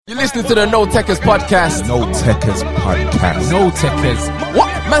You're listening to the No Techers podcast. No Techers podcast. No Techers. What?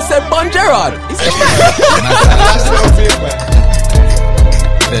 Man said Bon Gerard.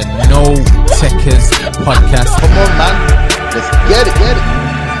 The No Techers podcast. Come on, man. Let's get it.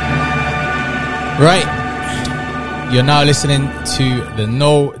 Right. You're now listening to the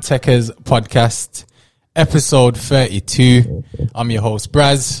No Techers podcast, episode 32. I'm your host,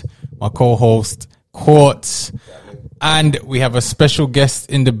 Braz, my co-host, Quartz, and we have a special guest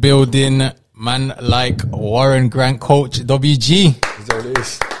in the building, man like Warren Grant, Coach WG. Is that what it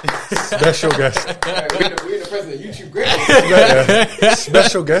is? Special guest. We're the president of YouTube Great.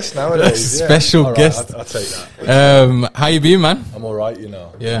 Special guest nowadays. Yeah. Special All right, guest. I'll take that. How you been, man? I'm all right, you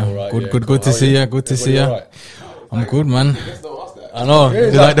know. Yeah, I'm all right, good cool. to How see are you. Good to see you. All right? I'm good, man. I know. You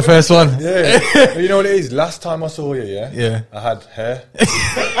like the first one? Yeah. You know what it is? Last time I saw you, Yeah. I had hair.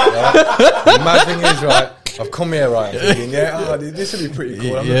 Right? The mad thing is, right, I've come here, right, I'm thinking, this will be pretty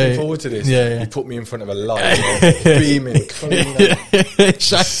cool. I'm looking forward to this. Yeah. You put me in front of a light, beaming, clean.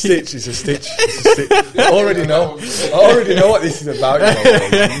 It's a stitch. I already know what this is about. You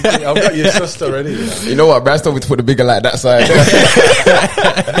know? I've got you sussed already. You know what? Brad told me to put the bigger light that side.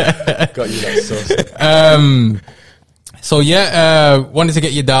 Got you that sussed. So wanted to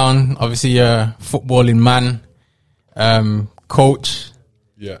get you down. Obviously, you're a footballing man, coach.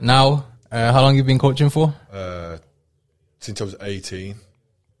 Yeah. Now, how long you been coaching for? Since I was 18.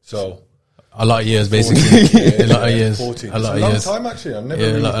 So A lot of years, basically. A lot of years. 14. A lot it's of a years. long time, actually. I've never Yeah,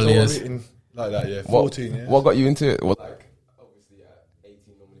 a really lot of thought years. of it in like that, yeah. 14 years. What got you into it? Obviously, at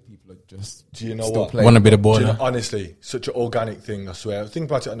 18, normally people are just Do you know still what? playing. Want to be the Do you baller? know, honestly, such an organic thing, I swear.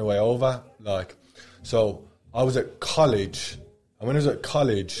 Think about it on the way over. So I was at college, and when I was at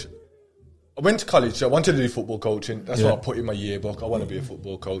college, I went to college, so I wanted to do football coaching. That's what I put in my yearbook. I want to be a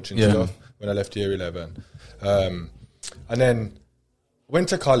football coach and stuff when I left year 11. And then I went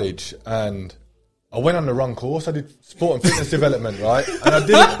to college, and I went on the wrong course. I did sport and fitness development, right? And I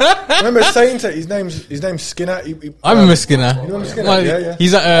didn't. I remember saying to his name's Skinner. I remember Skinner. You remember Skinner? Well, Yeah.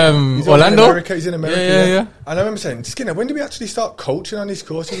 He's at He's Orlando. He's in America. Yeah. And I remember saying, Skinner, when do we actually start coaching on this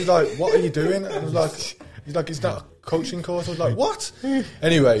course? He was like, what are you doing? And I was like, it's not a coaching course. I was like, what?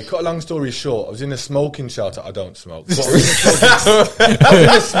 Anyway, cut a long story short, I was in a smoking shelter. I don't smoke. But I was in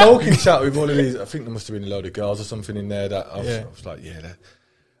a smoking shelter with all of these. I think there must have been a load of girls or something in there that I was like, yeah.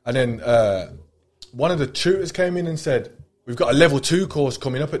 And then one of the tutors came in and said, we've got a level 2 course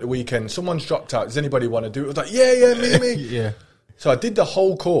coming up at the weekend. Someone's dropped out. Does anybody want to do it? I was like, yeah, me. Yeah. So I did the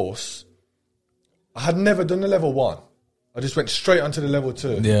whole course. I had never done the level 1. I just went straight onto the level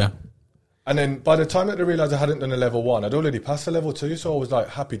 2. Yeah. And then by the time that they realised I hadn't done the level 1, I'd already passed the level 2. So I was like,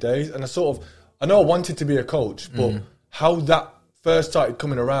 happy days. And I know I wanted to be a coach, but how that first started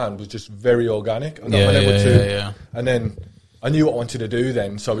coming around was just very organic. I got my level 2. Yeah. And then I knew what I wanted to do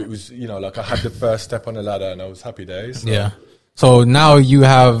then. So it was, I had the first step on the ladder, and I was happy days. So. Yeah. So now you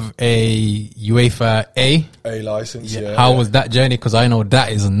have a UEFA A license, yeah. How was that journey? Because I know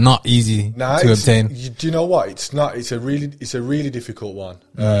that is not easy to obtain. Do you know what? It's not. It's a really difficult one.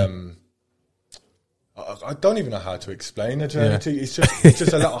 I don't even know how to explain the journey to you. It's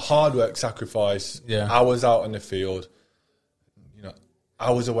just a lot of hard work, sacrifice, hours out on the field,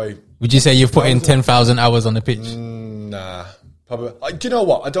 hours away. Would you say you've put in 10,000 hours on the pitch? Nah, probably. Do you know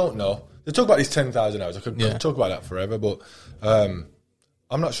what? I don't know. They talk about these 10,000 hours. I could talk about that forever, but I'm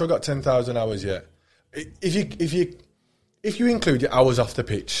not sure I got 10,000 hours yet. If you include your hours off the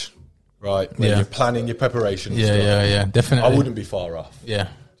pitch, right? When you're planning your preparation. Yeah, definitely. I wouldn't be far off. Yeah.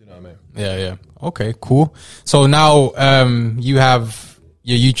 Do you know what I mean? Yeah. Okay, cool. So now you have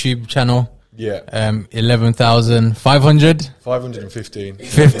your YouTube channel. Yeah. 11,500. 515.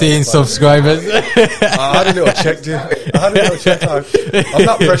 15 subscribers. I had a little check. I'm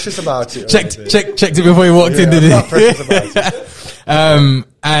not precious about it. Checked it before you walked in, did I'm it? not precious about it.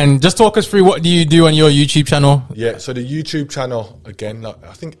 And just talk us through, what do you do on your YouTube channel? Yeah, so the YouTube channel, again,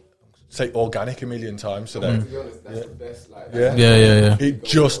 I think, say organic a million times. So that, To be honest, that's the best. Yeah.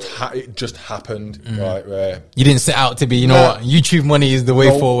 It just happened, right? Where You didn't set out to be, what, YouTube money is the way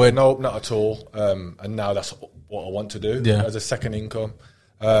forward. No, not at all. And now that's what I want to do as a second income.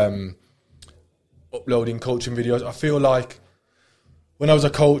 Uploading coaching videos. I feel like when I was a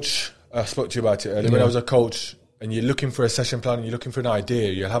coach, I spoke to you about it earlier. When I was a coach, and you're looking for a session plan and you're looking for an idea,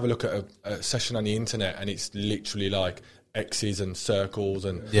 you'll have a look at a session on the internet, and it's literally like X's and circles,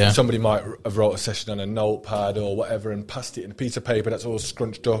 and somebody might have wrote a session on a notepad or whatever and passed it in a piece of paper that's all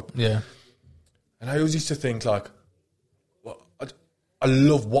scrunched up. Yeah. And I always used to think, like, I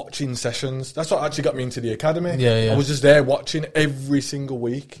love watching sessions. That's what actually got me into the academy. Yeah. I was just there watching every single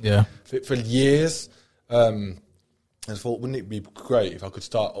week. Yeah. For years. I thought, wouldn't it be great if I could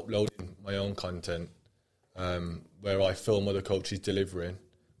start uploading my own content where I film other coaches delivering,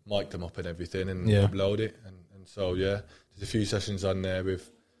 mic them up and everything, and upload it. And so, there's a few sessions on there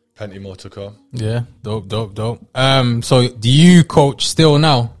with plenty more to come. Yeah, dope. So do you coach still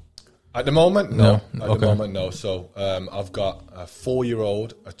now? At the moment, no. At Okay. the moment, no. So I've got a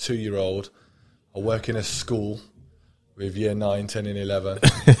 4-year-old, a 2-year-old. I work in a school with year 9, 10 and 11.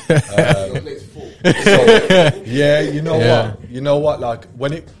 Next fall. So, you know what? Like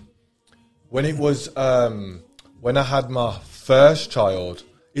when it was when I had my first child,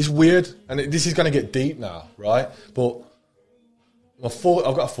 it's weird, and this is going to get deep now, right? But I've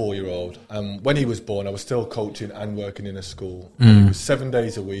got a 4-year-old, and when he was born, I was still coaching and working in a school. It was 7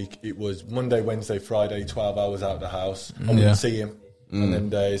 days a week. It was Monday, Wednesday, Friday, 12 hours out of the house. I wouldn't see him on them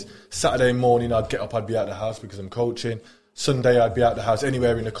days. Saturday morning, I'd get up, I'd be out of the house because I'm coaching. Sunday, I'd be out of the house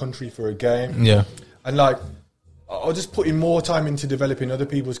anywhere in the country for a game. Yeah. And like, I was just putting more time into developing other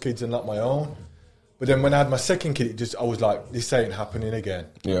people's kids and not my own. But then when I had my second kid, I was like, this ain't happening again.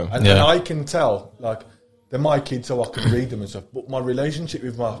 Yeah. And I can tell, like, they're my kids, so I can read them and stuff. But my relationship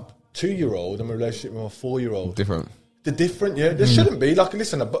with my 2-year-old and my relationship with my 4-year-old, Different. they're different. Yeah, there shouldn't be. Like,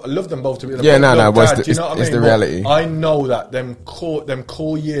 listen, I love them both to be. Yeah, no, but Dad, you know what I mean? it's the But reality. I know that them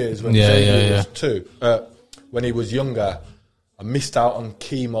core years when Xavier was 2, when he was younger, I missed out on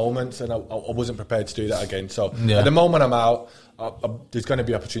key moments, and I wasn't prepared to do that again. So at the moment I'm out, there's going to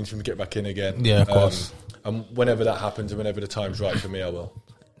be opportunity for me to get back in again. Yeah, of course. And whenever that happens, and whenever the time's right for me, I will.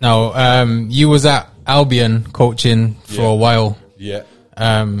 Now, you was at Albion coaching for a while. Yeah.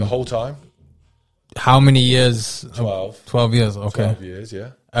 The whole time. How many years? 12. 12 years. Okay. 12 years, yeah.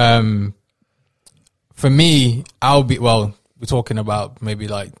 For me, Albion. Well, we're talking about maybe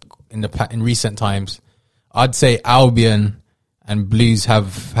like in recent times. I'd say Albion and Blues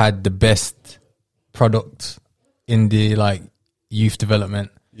have had the best product in the like youth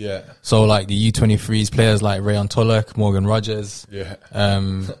development. Yeah. So like the U23s players like Rayon Tulloch, Morgan Rogers. Yeah.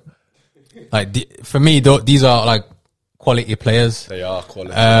 For me, these are like quality players. They are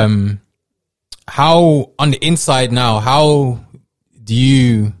quality. How on the inside now? How do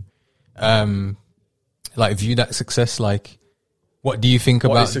you like view that success? Like, what do you think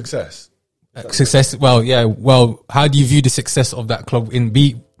What about is success? success? Well, yeah. Well, how do you view the success of that club in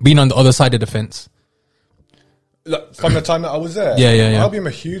being on the other side of the fence? Look, from the time that I was there, Yeah. Albion were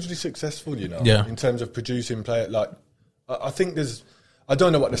hugely successful, you know, in terms of producing players. Like, I think I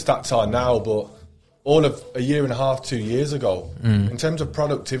don't know what the stats are now, but all of a year and a half, 2 years ago, in terms of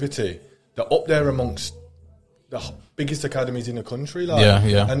productivity, they're up there amongst the biggest academies in the country. Like,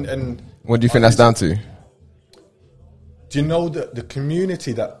 Yeah. And What do you think that's down to? do you know that the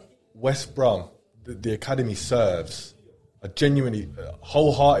community that West Brom, the academy serves, I genuinely,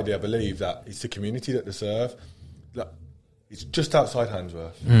 wholeheartedly, I believe that it's the community that they serve. Like, it's just outside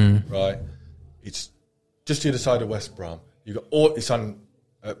Handsworth, right? It's just the other side of West Brom. You got it's on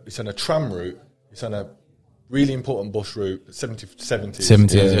a tram route. It's on a really important bus route, 70s.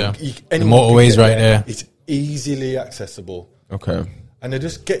 70s, yeah. The Anyone can motorway's get right there. It's easily accessible. Okay. And they're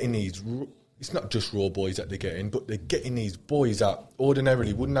just getting these. It's not just raw boys that they're getting, but they're getting these boys that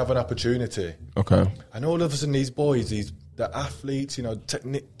ordinarily wouldn't have an opportunity. Okay. And all of a sudden, these boys, they're athletes, you know,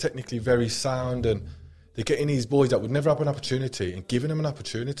 technically very sound, and they're getting these boys that would never have an opportunity and giving them an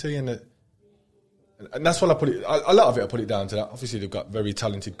opportunity, and that's what I put it. A lot of it, I put it down to that. Obviously, they've got very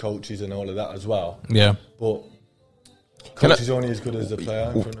talented coaches and all of that as well. Yeah. But coach is only as good as the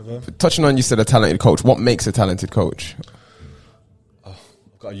player in front of them. Touching on, you said a talented coach. What makes a talented coach?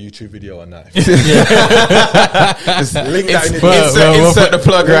 Got a YouTube video on that. Just link that in the insert the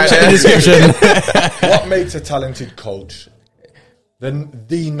plug right there. In the description. What makes a talented coach? Then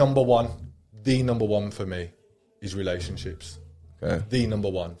the number one for me is relationships. Okay. The number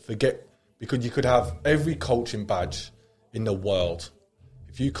one. Because you could have every coaching badge in the world.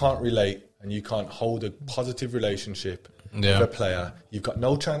 If you can't relate and you can't hold a positive relationship with a player, you've got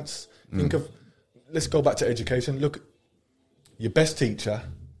no chance. Let's go back to education. Look, your best teacher,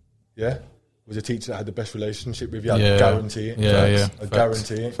 was a teacher that had the best relationship with you. I guarantee it. I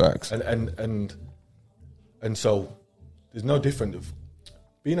guarantee it. Facts. And so there's no different.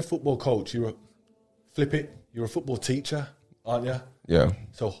 Being a football coach, you're a football teacher, aren't you? Yeah.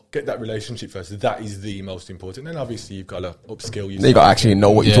 So get that relationship first. That is the most important. And obviously you've got to upskill yourself. You got to actually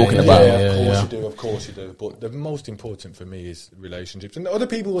know what you're talking about. Of course you do. But the most important for me is relationships. And other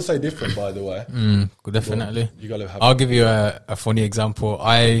people will say different, by the way. Definitely. You got to have. I'll give you a funny example.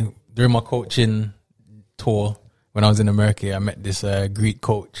 During my coaching tour when I was in America, I met this Greek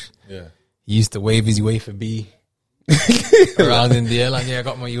coach. Yeah. He used to wave his UEFA B around in the air, like, I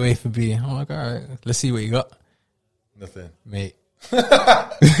got my UEFA B. I'm like, all right, let's see what you got. Nothing. mate. Yeah,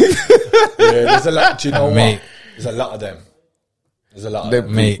 there's a lot. Do you know Mate. what? There's a lot of them. There's a lot of They-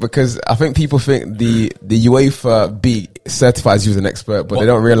 them. Mate. Because I think people think the UEFA B certifies you as an expert, but they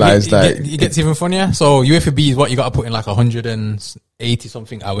don't realize that it gets even funnier. So UEFA B is what you got to put in like 180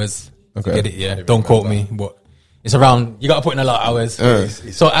 something hours to Okay. get it. Yeah, don't quote me, but it's around. You got to put in a lot of hours.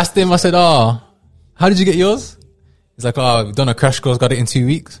 So I asked him. I said, "Oh, how did you get yours?" He's like, "Oh, I've done a crash course. Got it in 2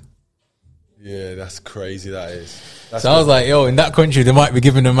 weeks." Yeah, that's crazy. That is. That's So I was like, "Yo, in that country, they might be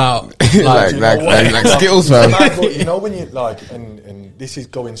giving them out." like, like Skittles, fam. mad, but you know when you like, and this is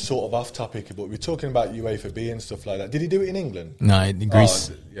going sort of off topic, but we're talking about UEFA B and stuff like that. Did he do it in England? No, in Greece.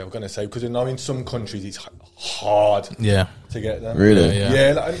 Yeah, I'm gonna say because I know in some countries it's hard Yeah, to get them. Really?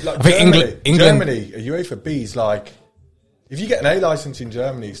 Yeah. Like I think Germany, England- Germany, a UEFA B is like, if you get an A license in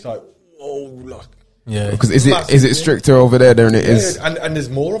Germany, it's like, whoa, like, yeah, Because is it stricter over there than it is? yeah, and there's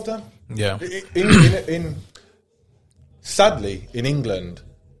more of them. yeah. In sadly, in England,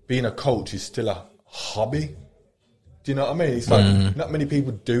 being a coach is still a hobby. Do you know what I mean? It's like not many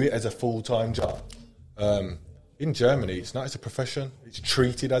people do it as a full-time job. In Germany, it's not. It's a profession. It's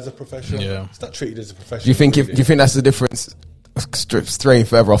treated as a profession. Yeah. It's not treated as a profession. Do you think really. do you think that's the difference? Straying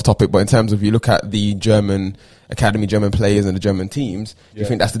further off topic, but in terms of you look at the German academy, German players, and the German teams, do you Yeah.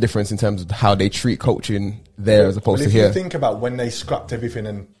 think that's the difference in terms of how they treat coaching there as opposed Well, to if here? you think about when they scrapped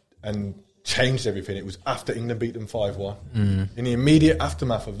everything and changed everything, it was after England beat them 5-1. In the immediate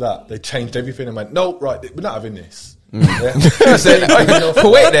aftermath of that, they changed everything and went, no, right, we're not having this. Yeah.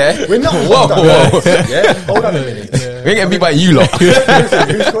 Wait there. We're not. Whoa, hold on, whoa. guys. Yeah, hold on a minute. We ain't getting beat by you lot. Listen,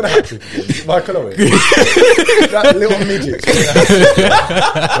 who's scored a hat-trick again? Michael Owen. That little midget.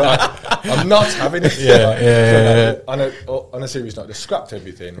 Right. I'm not having it. On a serious note, they scrapped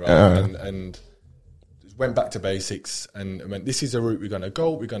everything, right? And went back to basics and went, this is the route we're going to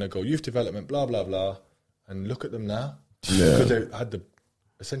go. We're going to go youth development, blah, blah, blah. And look at them now. Yeah. Because they had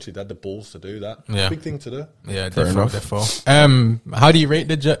essentially they had the balls to do that. Yeah. Big thing to do. Yeah, Fair enough. therefore. How do you rate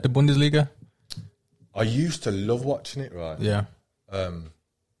the Bundesliga? I used to love watching it, right? Yeah.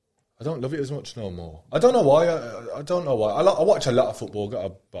 I don't love it as much no more. I don't know why. I don't know why. I watch a lot of football. Got a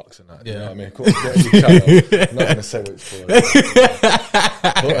box and that. You Yeah. know what I mean? Cool. Get a new channel. I'm not going to say what it's for.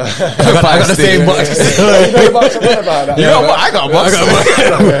 I got the same box. You know the box I'm on about that. You know what? I got a box. I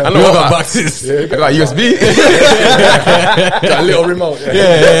know I got what boxes. Yeah, I got a USB. got a little remote.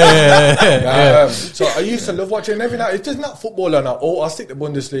 Yeah. So I used to love watching every night. It's just not football or not. I'll stick the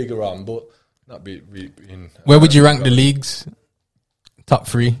Bundesliga on, but not be in. Where would you rank the leagues? Top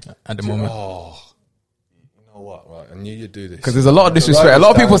 3 at the moment. Oh, you know what? Right, I knew you'd do this Because there's a lot of disrespect. A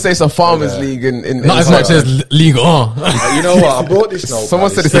lot of people say it's a farmers league in Not as much as League On. You know what? I brought this note. Someone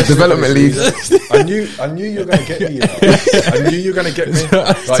man. said it's a development league. I knew you were going to get me. You know? I knew you were going to get me.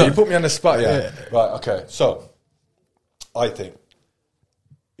 Right, you put me on the spot. Yeah. Right. Okay. So, I think,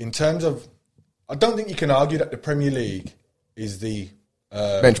 in terms of, I don't think you can argue that the Premier League is the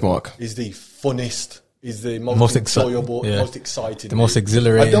benchmark. is the funnest, is the most enjoyable, most exciting, the most league.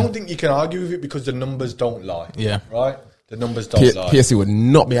 exhilarating. I don't think you can argue with it because the numbers don't lie. Yeah. Right. The numbers don't lie. PSC would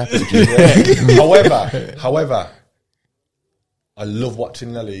not be happy with you. However, I love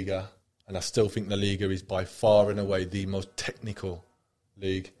watching La Liga, and I still think La Liga is by far and away the most technical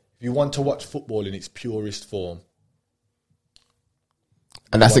league. If you want to watch football in its purest form,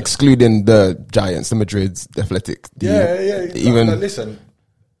 And that's excluding the Giants, the Madrids, the Athletic. Even listen,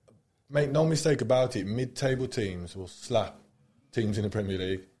 make no mistake about it. Mid-table teams will slap teams in the Premier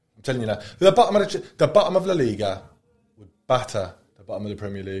League. I'm telling you now, the bottom of La Liga would batter the bottom of the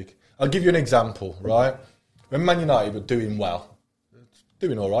Premier League. I'll give you an example, right? When Man United were doing well,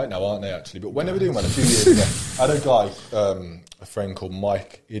 doing all right now, aren't they? Actually, but when they were doing well a few years ago, I had a guy, a friend called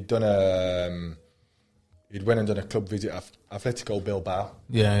Mike. He'd went and done a club visit at Atletico Bilbao.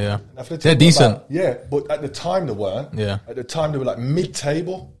 Yeah. Atletico They're Bilbao, decent. yeah, but at the time they weren't. Yeah. At the time they were like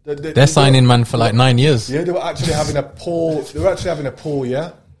mid-table. They're signing man for like 9 years. Yeah, they were actually having a poor. They were actually having a poor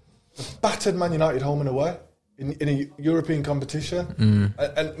year. They battered Man United home and away in a European competition.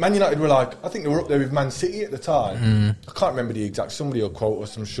 And Man United were like, I think they were up there with Man City at the time. I can't remember the exact. Somebody will quote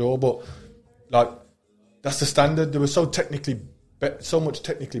us, I'm sure, but like that's the standard. They were so much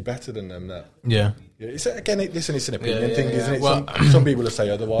technically better than them now. Yeah. Yeah, it's an opinion thing, yeah. isn't it? Well, some people will say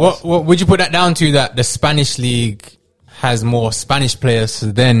otherwise. What would you put that down to? That the Spanish league has more Spanish players, so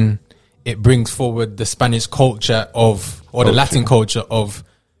then it brings forward the Spanish culture or the Latin culture of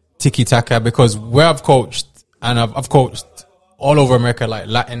tiki taka. Because where I've coached, and I've coached all over America, like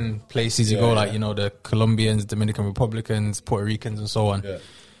Latin places you go, like the Colombians, Dominican Republicans, Puerto Ricans, and so on. Yeah.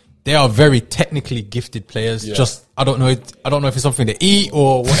 they are very technically gifted players. Yeah. Just I don't know if it's something they eat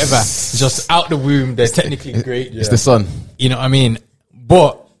or whatever. Just out the womb, they're technically great. It's the sun. You know what I mean?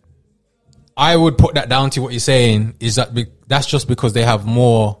 But I would put that down to what you're saying is that that's just because they have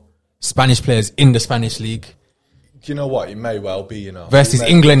more Spanish players in the Spanish league. Do you know what? It may well be, you know. Versus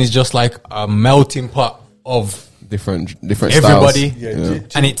England is just like a melting pot of Different everybody. styles. Yeah.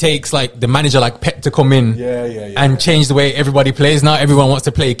 And it takes like the manager like Pep to come in Yeah. and change the way everybody plays. Now everyone wants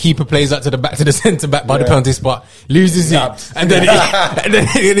to play. Keeper plays that to the centre back by the Yeah. penalty spot, loses Nabbed. it, and then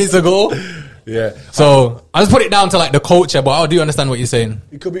it is a goal. Yeah. So I just put it down to like the culture, but I do understand what you're saying.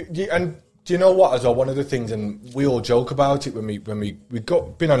 It could be, and do you know what as well? One of the things, and we all joke about it when we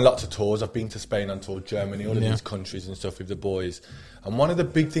been on lots of tours. I've been to Spain on tour, Germany, all of these countries and stuff with the boys. And one of the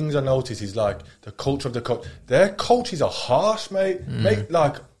big things I notice is like the culture of the coach. Their coaches are harsh, mate.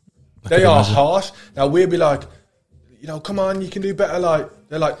 Like they are harsh. Now we'll be like, you know, come on, you can do better. Like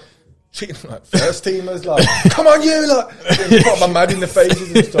they're like treating them like first teamers. Like, come on, you like put my mad in the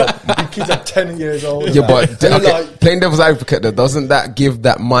faces and stuff. The kids are 10 years old. Yeah, but They're okay, like, playing devil's advocate, though, doesn't that give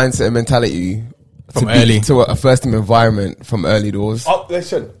that mindset and mentality From to early. to a first team environment from early doors?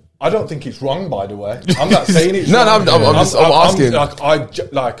 listen. I don't think it's wrong, by the way. I'm not saying it's No, wrong. I'm asking.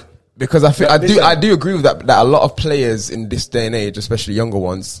 Like, Because I Listen. do agree with that a lot of players in this day and age, especially younger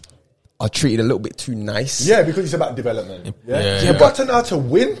ones, are treated a little bit too nice. yeah, because it's about development. Yeah. You've got to know how to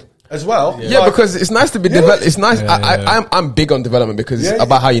win as well. Yeah, Like, because it's nice to be developed. It's nice. I'm big on development because Yeah, it's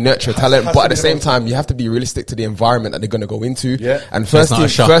about how you nurture talent. has But to at the be same developed. time, you have to be realistic to the environment that they're going to go into. Yeah. And That's not a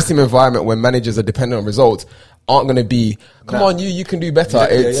shock. first team environment when managers are dependent on results aren't going to be, come on, you can do better. Yeah,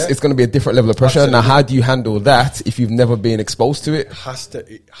 It's going to be a different level of pressure. Absolutely. Now, how do you handle that if you've never been exposed to it?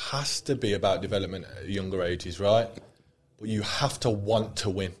 it has to be about development at younger ages, right? But you have to want to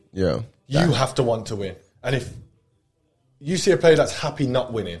win. Yeah. You have to want to win. And if you see a player that's happy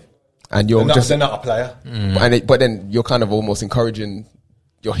not winning, And you're they're not a player. but then you're kind of almost encouraging,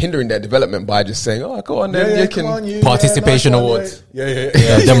 you're hindering their development by just saying, oh, go on then. Yeah, you come can. on, you. Participation Yeah, nice one, awards.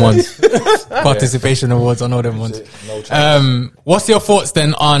 Yeah. Them ones. Participation awards, I know them ones. No chance. What's your thoughts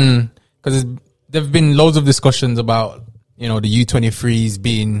then on, because there have been loads of discussions about, you know, the U23s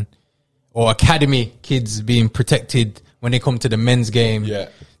being, or academy kids being protected when they come to the men's game. Yeah.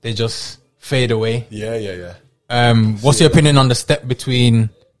 They just fade away. Yeah. What's your opinion on the step between,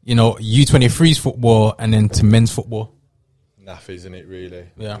 you know, U23s football and then to men's football? Naff, isn't it, really?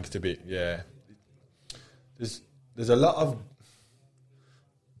 Yeah. Thinks to be, yeah. There's a lot of...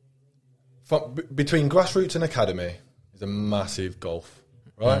 between grassroots and academy, there's a massive gulf,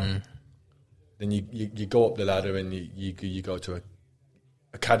 right? Then you go up the ladder and you go to a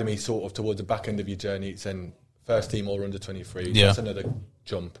academy sort of towards the back end of your journey. It's then first team or under 23s. Yeah. That's another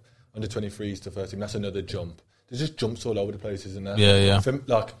jump. Under 23s to first team, that's another jump. There's just jumps all over the place, isn't there? Yeah.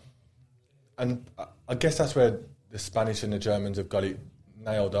 And I guess that's where the Spanish and the Germans have got it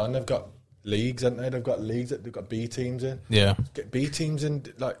nailed on. They've got leagues, haven't they? They've got leagues that they've got B teams in. Yeah. Get B teams in,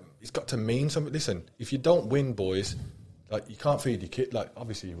 like, it's got to mean something. Listen, if you don't win, boys, like, you can't feed your kid. Like,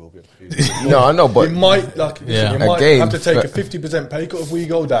 obviously you will be able to feed your kid. No, I know, but you might, like, listen, Yeah. you might Again, have to take a 50% pay cut if we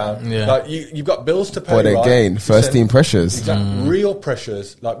go down. Yeah. Like, you've got bills to pay. But right? again, first team pressures. Exactly, real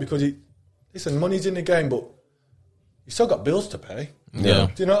pressures. Like, because listen, money's in the game, but you still got bills to pay. Yeah.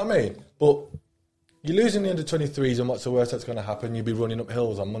 Do you know what I mean? But you're losing the under 23s, and what's the worst that's going to happen? You'll be running up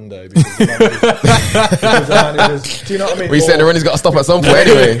hills on Monday because the managers, do you know what I mean? We said the running's got to stop at some point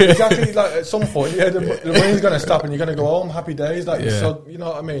anyway. Exactly, like at some point, the running's going to stop, and you're going to go home, happy days. Like, Yeah. so, you know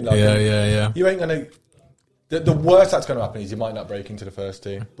what I mean? Like, Yeah. You ain't going to. The worst that's going to happen is you might not break into the first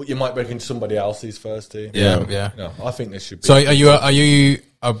team, but you might break into somebody else's first team. Yeah. No, I think this should be. So are you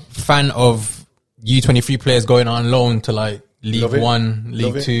a fan of U23 players going on loan to like League Love it. One,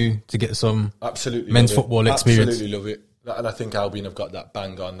 Love League it. Two to get some Absolutely men's love it. football experience? Absolutely love it. And I think Albion have got that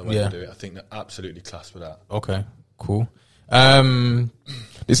bang on the way Yeah. they do it. I think they're absolutely class with that. Okay, cool.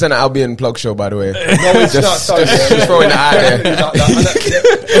 This is an Albion plug show, by the way. No, it's not. Sorry, just throwing that out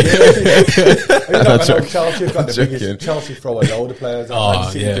there. Chelsea have got the Joking. biggest. Chelsea throw a load of players. Oh,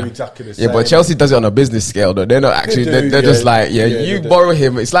 I see yeah. them do exactly the same. Yeah, but Chelsea does it on a business scale, though. They're not actually. They do, They're yeah. just like, Yeah, you they do. borrow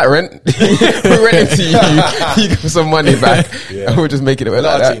him. It's like rent. We're renting to you. You give some money back, and we're just making it A like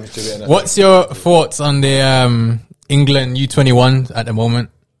lot of that. teams do it. innit? What's your thoughts on the England U21 at the moment?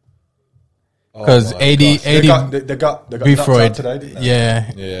 Because Oh my AD gosh. They got knocked out Bufroid, today, didn't they?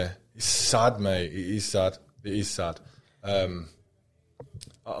 yeah, Yeah, it's sad, mate. It is sad. It is sad.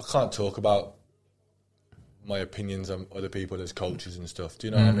 I can't talk about my opinions on other people as coaches and stuff. Do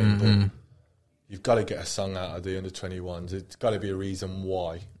you know what I mean? But you've got to get a song out of the under 21s. It's got to be a reason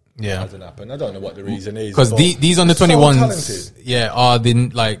why. Yeah. It hasn't happened. I don't know what the reason is. Because but these under they're so 21s, talented. are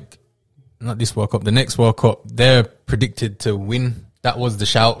not this World Cup, the next World Cup, they're predicted to win. That was the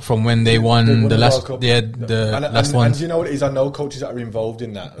shout from when they won the last, World Cup. last one. And do you know what it is? I know coaches that are involved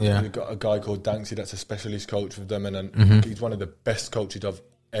in that. Yeah. We've got a guy called Danksy that's a specialist coach with them, and he's one of the best coaches I've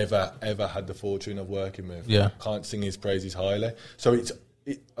ever had the fortune of working with. Yeah. Can't sing his praises highly. So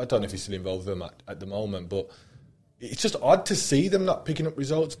I don't know if he's still involved with them at the moment, but it's just odd to see them not picking up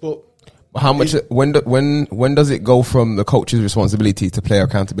results. But How much? When does it go from the coach's responsibility to player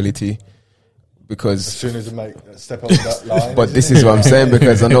accountability? Because as soon as they make step over that line. but this is what I'm saying,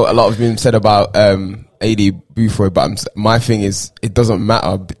 because I know a lot has been said about AD Boothroyd, but my thing is it doesn't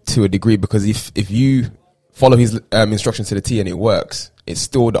matter to a degree, because if you follow his instructions to the T and it works, it's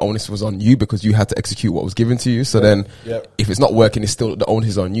still the onus was on you because you had to execute what was given to you. So then if it's not working, it's still the onus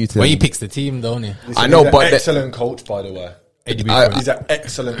is on you to. Well, he picks the team, don't he? Listen, I know, he's an but excellent coach, by the way. He's an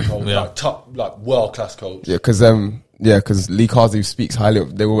excellent coach, like world class coach. Yeah, because Lee Carsley speaks highly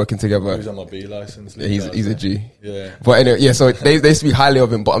of. They were working together. He was on my B license. He's a G. Yeah. But anyway, so they speak highly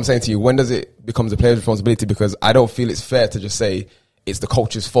of him. But I'm saying to you, when does it become the player's responsibility? Because I don't feel it's fair to just say it's the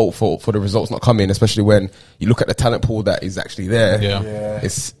coach's fault for the results not coming, especially when you look at the talent pool that is actually there. Yeah.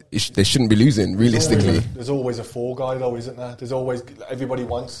 They shouldn't be losing realistically. There's always a fall guy though, isn't there? There's always everybody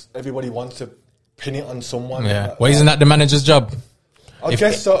wants to pin it on someone. Yeah. Well, isn't that the manager's job? I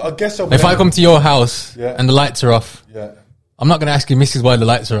guess so. If I come to your house Yeah. and the lights are off, Yeah. I'm not going to ask you, Mrs. why the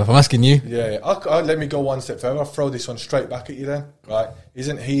lights are off. I'm asking you. Yeah. Let me go one step further. I'll throw this one straight back at you then. Right?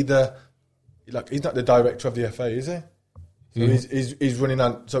 Isn't he he's not the director of the FA, is he? So he's running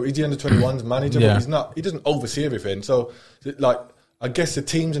on. So he's the under-21s manager, Yeah. but he's not. He doesn't oversee everything. So I guess the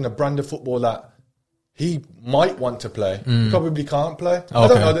teams and the brand of football that he might want to play, he probably can't play. I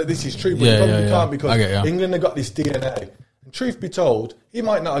don't know that this is true, but he probably can't because England have got this DNA. And truth be told, he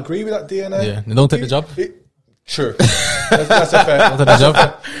might not agree with that DNA. Yeah, they don't take the job. True. That's a fair.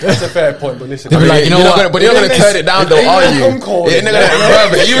 That's a fair point. But listen, They'll be like, you know what? But you're not going to turn it down, though, are you? You're not going to.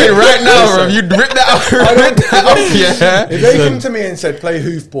 You mean right now, bro? You rip that out. Yeah. If they come to me and said play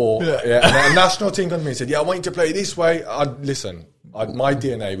hoofball, and a national team come to me and said, I want you to play this way, I'd listen. My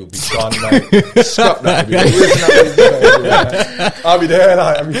DNA would be gone, mate. Scrap that. I'll be there,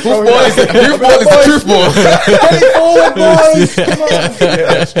 like, I'll be throwing Hoofball is the truth ball. Get it forward, boys. Come on.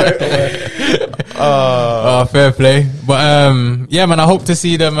 Yeah, straight away. Fair play. But man, I hope to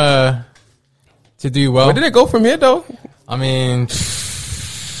see them to do well. Where did it go from here, though? I mean,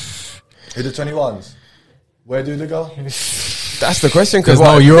 Who the 21s? Where do they go? That's the question. There's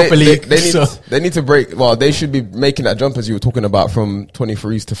no Europa League. They need to break. Well, they should be making that jump as you were talking about from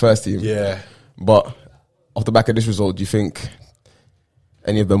 23s to first team. Yeah. But off the back of this result, do you think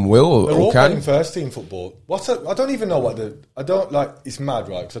any of them will They're or all can? playing first team football. I don't even know what I don't like. It's mad,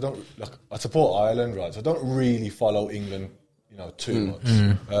 right? Because I support Ireland, right? So I don't really follow England, too much.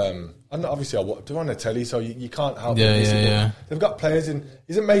 And obviously they're on the telly, so you can't help. Yeah. They've got players in.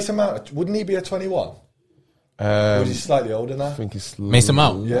 Isn't Mason Mount? Wouldn't he be a 21? Or is he slightly older now? I think it's Mason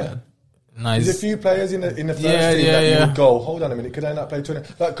Mount. Yeah. Nice. There's a few players in the first team that you would go, hold on a minute, could I not play 20?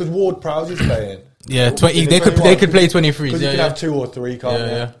 Like, because Ward Prowse is playing. Yeah, 20. They could play 23s. Because you can have 2 or 3, can't you?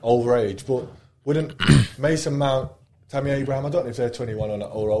 Yeah. Over age. But wouldn't Mason Mount, Tammy Abraham, I don't know if they're 21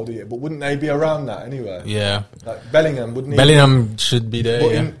 or older yet, but wouldn't they be around that anyway? Yeah. Like Bellingham, wouldn't he? Bellingham should be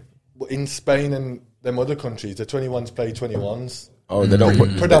there. But in Spain and them other countries, the 21s play 21s. Oh, they don't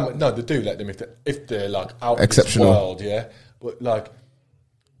put. No, they do let them if they're like out Exceptional. of this world, yeah. But like,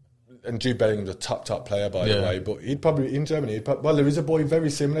 and Jude Bellingham's a top player by the way. But he'd probably in Germany. There is a boy very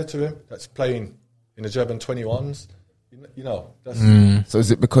similar to him that's playing in the German 21s. That's So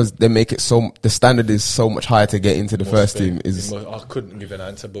is it because they make it the standard is so much higher to get into the first team? I couldn't give an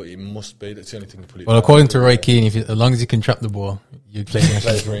answer, but it must be. That's the only thing to put it. Well, according to Roy Keane, as long as you can trap the ball, you play play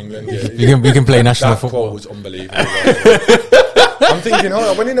national. for England, yeah. You can play national That football. quote was unbelievable. I'm thinking,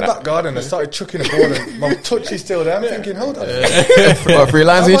 I went in the back garden and started chucking a ball, and my touch is still there. I'm thinking, hold on. 3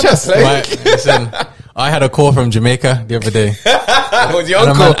 lines in your chest. Right, listen, I had a call from Jamaica the other day. What was your And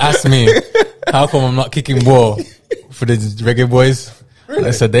a uncle? man asked me, how come I'm not kicking ball for the reggae boys? Really?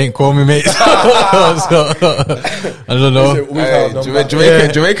 I said, they ain't call me, mate. So, I don't know.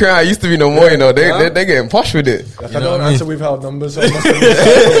 Jamaica I used to be no more, They're getting posh with it. I don't answer withheld numbers. So I must I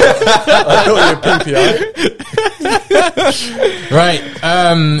thought you were PPI. Right.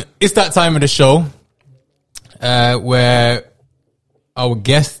 It's that time of the show where our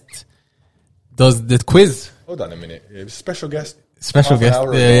guest does the quiz. Hold on a minute. Yeah, special guest. Special Half an guest. hour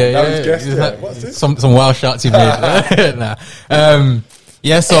ago. Yeah. That was guest, yeah. What's this? Some wild shots you made. Nah.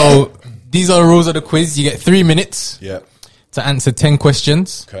 So these are the rules of the quiz. You get 3 minutes Yeah. to answer 10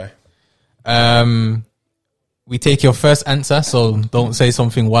 questions. Okay. We take your first answer, so don't say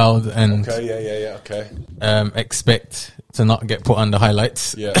something wild and Okay. Yeah. Okay. expect to not get put on the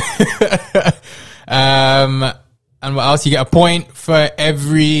highlights. Yeah. And what else? You get a point for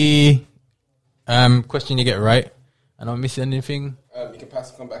every question you get right. And I'm missing anything. You can pass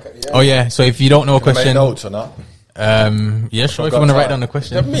and come back at the end. Oh yeah. So if you don't know a Can I make question, notes or not? yeah, sure. If you want to write down the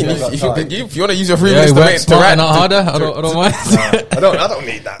question, I mean, Yeah, if you want to use your 3 yeah, minutes work to smarter, write, not harder. I don't mind. I don't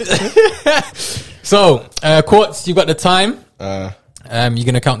need that. So, Quartz, you got the time. Uh, You're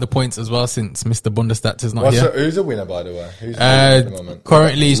gonna count the points as well since Mr. Bundestat is not here. Who's the winner, by the way? Who's the winner at the moment?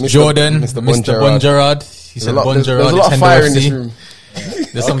 Currently, it's Mr. Jordan, Mr. Mr. Bongerard. Bongerard. He said there's a Bongerard. lot of fire in this room.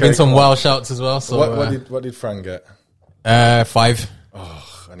 There's Okay, been some come on. wild shouts as well. So, What did Fran get? 5.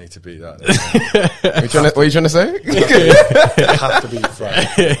 Oh, I need to beat that. What are you trying to say? I have to beat Fran.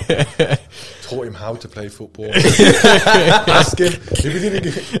 Taught him how to play football. Ask him. If he didn't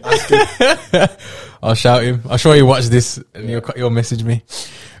give it, ask him. I'll shout him. I'm sure you watch this and you'll message me.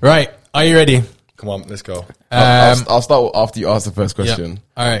 Right. Are you ready? Come on, let's go. I'll start after you ask the first Yeah. question.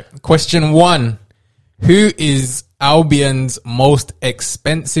 All right. Question 1. Who is Albion's most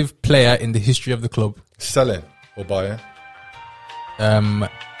expensive player in the history of the club? Selling or buying?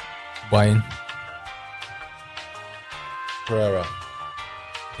 Buying. Pereira.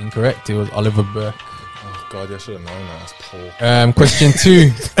 Incorrect. It was Oliver Burke. Oh, God, I should have known that. That's poor. Question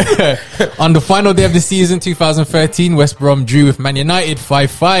 2. On the final day of the season, 2013, West Brom drew with Man United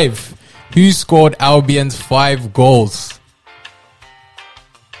 5-5. Who scored Albion's 5 goals?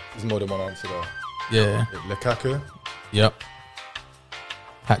 There's more than one answer though. Yeah. Lukaku. Yep.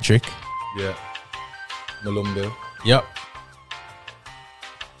 Hat-trick. Yeah. Malumbu. Yep.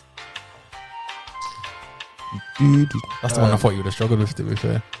 That's the one I thought you would have struggled with, to be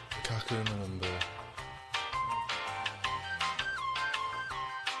fair. Lukaku and Malumbu.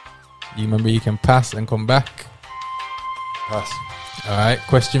 You remember you can pass and come back. Pass. All right.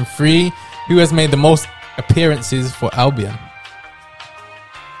 Question 3. Who has made the most appearances for Albion?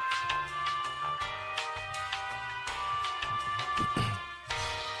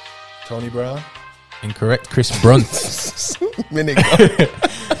 Tony Brown. Incorrect. Chris Brunt. Minute ago.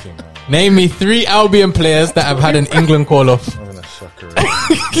 Name me 3 Albion players that have had an England call-off. I'm gonna sucker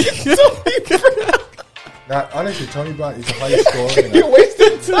it. Nah, honestly, Tony Brown is the highest scorer. You know.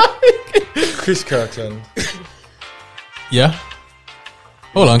 wasting time. Chris Kirkland. Yeah.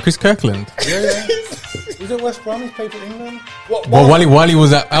 Hold on. Chris Kirkland. Yeah. Was it West Brom? He played for England. What? Well, while he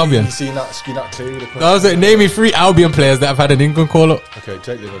was at Albion. You seen that? Skin that clue. The I was like, name me 3 Albion players that have had an England call-up. Okay,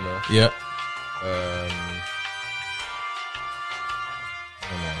 Jake Livermore. Yeah. Oh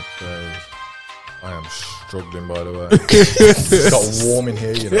my days. I am struggling, by the way. It's got warm in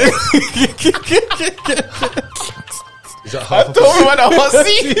here, you know. Is that half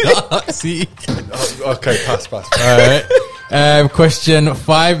a See. Okay, pass. All right. Question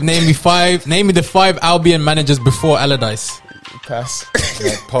 5. Name me the 5 Albion managers before Allardyce. Pass.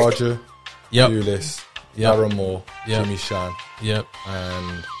 Pardew, Yep. Pulis, Yep. Aaron Moore, Yep. Jimmy Shan, Yep.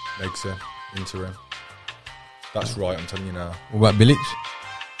 and Megson, interim. That's right, I'm telling you now. What about Bilic?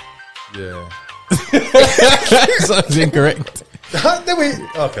 Yeah. Sounds incorrect.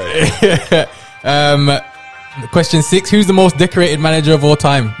 Okay. Question 6. Who's the most decorated manager of all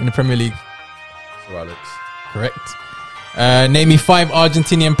time in the Premier League? So Alex. Correct. Name me 5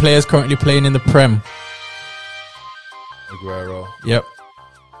 Argentinian players currently playing in the Prem. Aguero. Yep.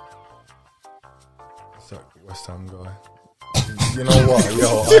 Is that West Ham guy? You know what?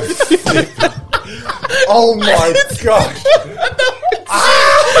 Yo, oh my gosh.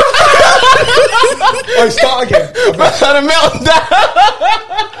 Oh, start again. Had a meltdown.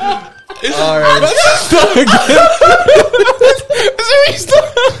 Alright.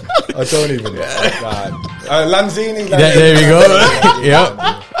 I don't even know. Lanzini. There we go. Yep.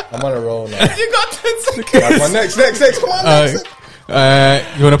 I'm on a roll now. You got 10 seconds. Right, my next. Come on, next.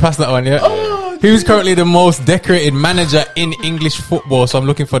 You want to pass that one, yeah? Who's currently the most decorated manager in English football? So I'm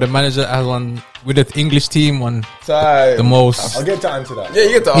looking for the manager as one with the English team on the most. I'll get to answer that. Yeah, you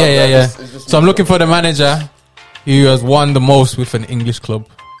get to answer Yeah. that. It's just So I'm looking for the manager who has won the most with an English club.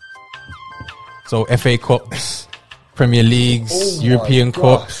 So FA Cups, Premier Leagues, Oh my European gosh.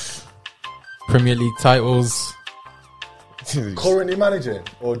 Cups, Premier League titles. Currently managing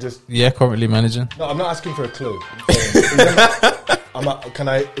or just? Yeah, currently managing. No, I'm not asking for a clue. Can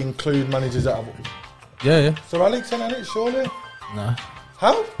I include managers that have? Yeah. Sir Alex and Alex, surely? Nah.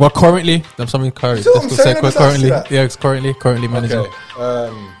 How? Well, currently, I'm something currently. See what I'm saying? I was currently. asking that. Yeah, it's currently managing. Okay.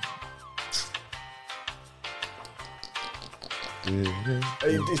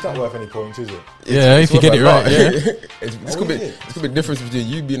 It's not worth any points, is it? Yeah, if you get it right. Yeah. This could be the difference between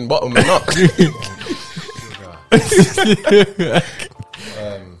you being bottom and not.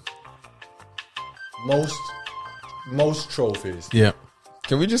 Most trophies. Yeah.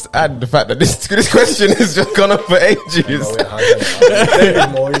 Can we just add the fact that this question has just gone on for ages? No, it hasn't. David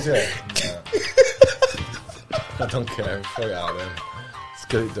Moyes, yeah. I don't care. Throw it out there. Let's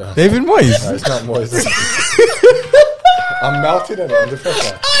get it done. David Moyes. No, it's not Moyes. I'm melted in it under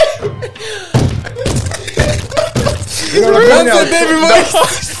pressure. You know what I mean? David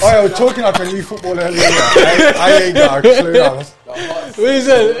Moyes. I was talking like a new footballer earlier. I ain't got a clue. What is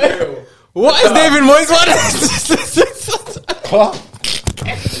that? What is David Moyes? What?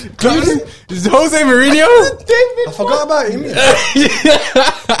 Is Jose Mourinho? I forgot about him.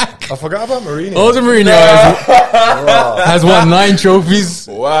 I forgot about Mourinho. Jose Mourinho has won 9 trophies.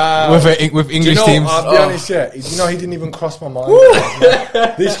 Wow. With English teams. I'll be honest, yeah. You know, he didn't even cross my mind.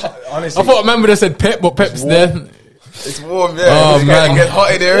 This, honestly, I thought, remember they said Pep, but Pep's there. It's warm, yeah. Oh, It's man. getting get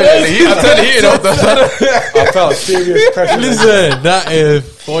hot in there. Isn't it? I turned the heat off. I felt serious pressure. Listen, that is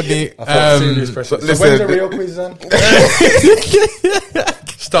funny. I felt serious pressure. So listen, when's the real quiz then?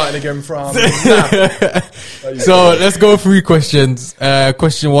 Starting again from. So let's go through questions.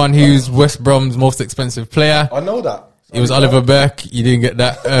 Question 1: who's West Brom's most expensive player? I know that. It was Oliver Burke. You didn't get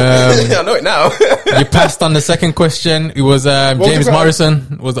that. I know it now. You passed on the second question. It was James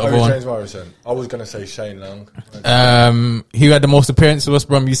Morrison. Was the other one? James Morrison. I was going to say Shane Long. Who had the most appearances at West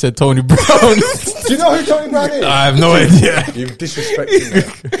Brom? You said Tony Brown. Do you know who Tony Brown is? I have no idea. You've disrespected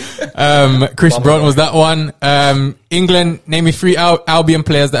me. Chris Brunt was that one. England, name me 3 Albion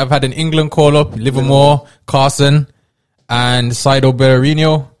players that have had an England call-up. Livermore, Carson, and Saido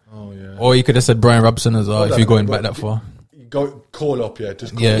Berarino. Oh, yeah. Or you could have said Brian Robson as well, if you're going back that far. Go call up, yeah.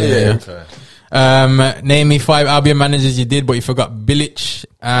 Just call Yeah, up. yeah. Fair. Name me 5 Albion managers you did, but you forgot Bilic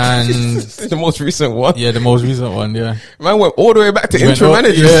and... This is the most recent one. yeah, the most recent one, yeah. Man went all the way back to interim Went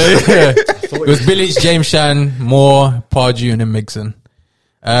up- managers. Yeah. It was Bilic, James Shan, Moore, Pardew, and then Migson.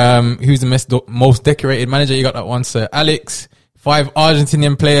 Who's the most decorated manager? You got that one, Sir Alex. 5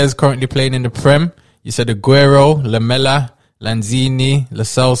 Argentinian players currently playing in the Prem. You said Aguero, Lamela, Lanzini, Lo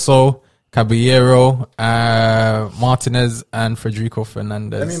Celso, Caballero, Martinez, and Federico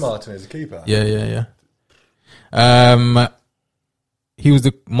Fernandez. Demi Martinez, the keeper. Yeah. He was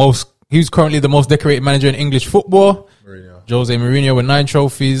currently the most decorated manager in English football. Mourinho. Jose Mourinho with 9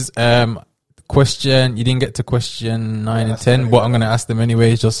 trophies. Question, you didn't get to question 9 and 10, but I'm going to ask them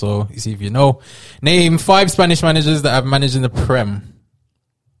anyway, just so you see if you know. Name 5 Spanish managers that have managed in the Prem.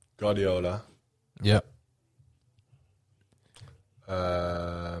 Guardiola. Yep.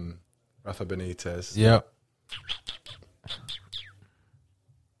 Rafa Benitez. Yep.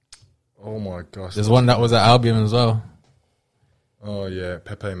 Oh my gosh. There's one that was at Albion as well. Oh yeah,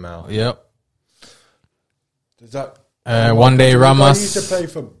 Pepe Mal. Yep. Does that One day He Ramos. used to play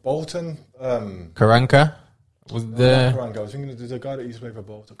for Bolton. Karanka was there. I was thinking there's a guy that used to play for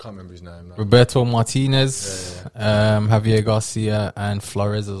Bolton. I can't remember his name now. Roberto Martinez, Javier Garcia, and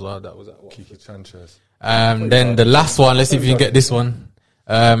Flores as well. That was at one. Kiki Sanchez. Then the last one, let's see if you can get this one.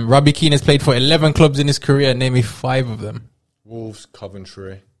 Robbie Keane has played for 11 clubs in his career. Name me 5 of them. Wolves,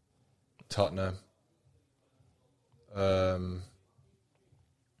 Coventry, Tottenham. Oh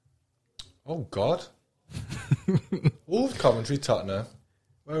God. Wolves, Coventry, Tottenham.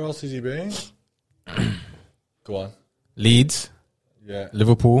 Where else has he been? Go on. Leeds, Yeah.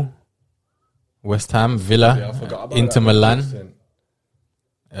 Liverpool, West Ham, Villa, Yeah, I forgot about Inter that.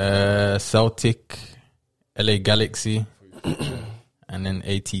 Milan, Celtic, LA Galaxy, and then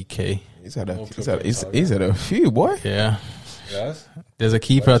ATK. He's had a few, boy. Yeah. Yes. There's a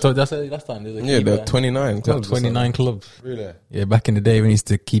keeper. I told you last time. There's a Yeah, keeper. the 29 He's got clubs. or 29 clubs. Really? Yeah, back in the day when he used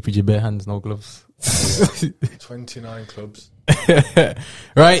to keep with your bare hands, no gloves. 29 clubs.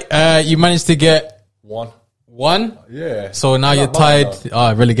 Right, you managed to get One. 1. Yeah. So now Not you're bad, tied.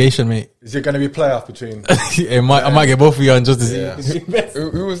 though. Relegation, mate. Is it going to be playoff between? I might get both of you on just to see. Yeah.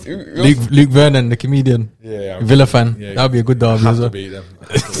 Who was Luke Vernon, the comedian, Yeah. Villa fan. Yeah. That'd be a good derby Have as to well. beat them.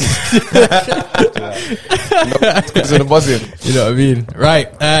 It's in the buzzing. You know what I mean? Right,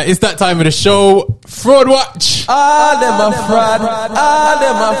 it's that time of the show. Fraud Watch.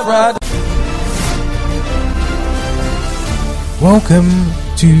 Welcome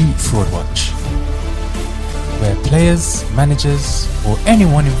to Fraud Watch, where players, managers, or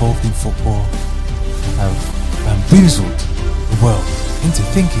anyone involved in football have bamboozled the world into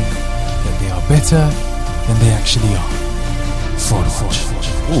thinking that they are better than they actually are. Fraud Watch.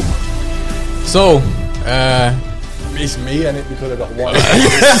 Ooh. So, It's me, and it because I got one.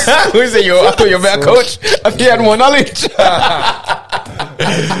 Who's it? I thought you were a better coach. I think you had more knowledge.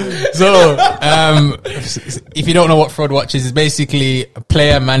 So, if you don't know what Fraud Watch is, it's basically a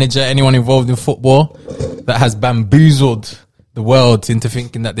player, manager, anyone involved in football that has bamboozled the world into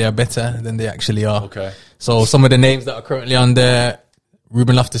thinking that they are better than they actually are. Okay. So some of the names that are currently on there: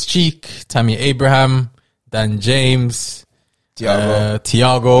 Ruben Loftus-Cheek, Tammy Abraham, Dan James,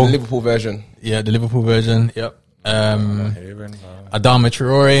 Thiago. The Liverpool version. Yeah, the Liverpool version. Yep. Hearing, Adama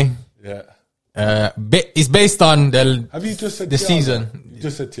Traore. yeah. It's based on Have you just said the Thiago? season. You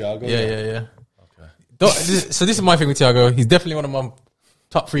just said Thiago. Yeah. So this is my thing with Thiago. He's definitely one of my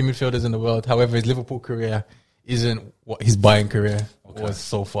top 3 midfielders in the world. However, his Liverpool career isn't what his Bayern career was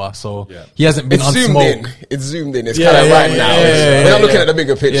so far. So he hasn't been on smoke. It's zoomed in. It's Yeah, kind of yeah, right yeah, now. yeah, We're not yeah, looking yeah. at the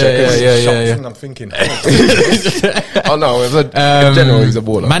bigger picture. Yeah. And I'm thinking, Oh no, in general, he's a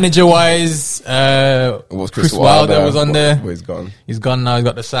baller. Manager wise, It was Chris Wilder was on but- there. but he's gone. He's gone now. He's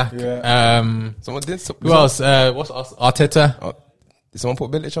got the sack. Yeah. Someone did. Who else? What's Arteta, Did someone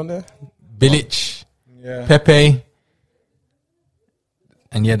put Bilic on there? Bilic, yeah. Pepe,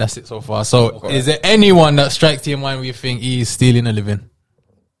 and yeah, that's it so far. So, is there anyone that strikes your mind where you think he's stealing a living?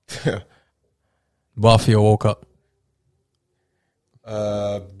 Barfi or Walcott?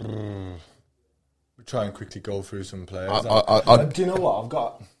 We try and quickly go through some players. Do you know what? I've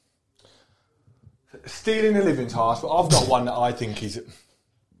got stealing a living's harsh, but I've got one that I think is.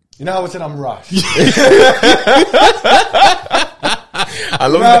 You know how I said I'm rash?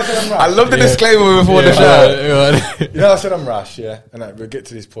 I love the disclaimer before the show. You know I said I'm rash, yeah? And we'll get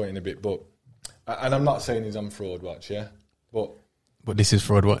to this point in a bit, but... And I'm not saying he's on Fraud Watch, yeah? But this is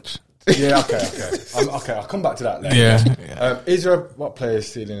Fraud Watch. yeah, okay. I'll come back to that later. Yeah. Is there what player is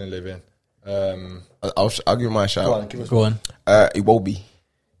stealing a living? I'll give him my shout. Go on, give us Go on. Iwobi.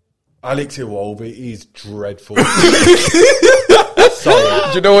 Alex Iwobi, he's dreadful. Sorry.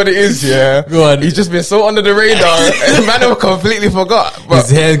 Do you know what it is? Yeah. Go on. He's just been so under the radar. And man, I completely forgot. But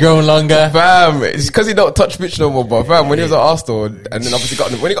His hair's grown longer. fam, it's because he don't touch pitch no more. But fam, when he was at Arsenal, and then obviously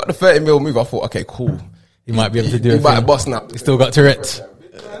when he got the 30 mil move, I thought, okay, cool. He might be able to do He it. might have bust now. He still got Tourette's.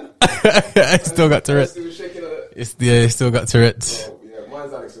 He still got Tourette's. He still got Tourette's.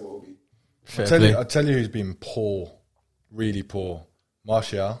 Mine's Alex Iwobi. Fair I play. tell you who's been poor. Really poor.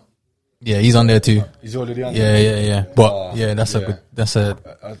 Martial. Yeah, he's on there too. He's already on Yeah, there. yeah. But that's a good. That's a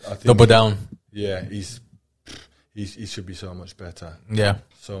I think double down. Yeah, he should be so much better. Yeah,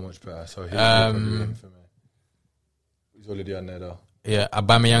 So much better. So he's probably in for me. He's already on there though. yeah.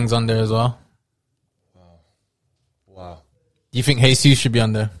 Aubameyang's on there as well. Wow. Do you think Jesus should be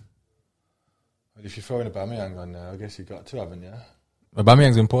on there? Well, if you're throwing Aubameyang on there, I guess you got to, haven't you?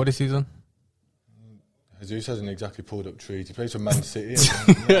 Aubameyang's been poor this season. Jesus hasn't exactly pulled up trees. He plays for Man City.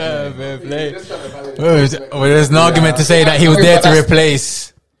 Yeah, fair play. Well, there's an argument to say that he was there to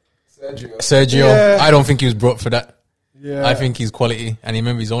replace Sergio. Yeah. I don't think he was brought for that. Yeah. I think he's quality, and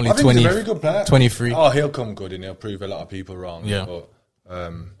remember he's only I think 20, he's a very good player. 23. Oh, he'll come good and he'll prove a lot of people wrong. Yeah. But,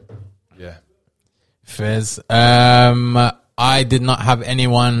 yeah. Fairs. I did not have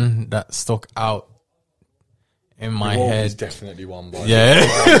anyone that stuck out in my Iwobi's head. definitely one, boy. Yeah.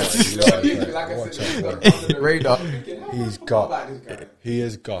 Radar. He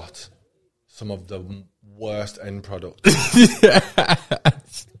has got some of the worst end products.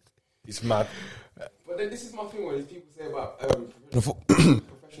 It's mad. But then this is my thing when people say about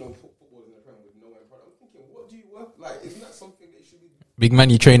professional footballers in the Premier with no end product. I'm thinking, what do you work like? Isn't that something that should be? Big man,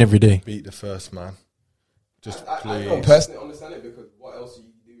 you train every day. Beat the first man. Just I please. don't personally understand it because what else are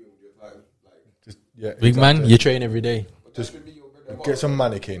you doing with your time? Like, Just, yeah, Big man, exactly. you train every day. Just should be your bread and get butter. some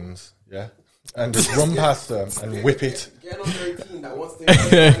mannequins, yeah, and just run past them and whip it. Get an under 18 that wants to.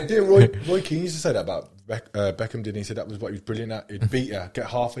 Yeah, Roy Keane used to say that about Beckham, didn't he? He said that was what he was brilliant at. He'd beat her, get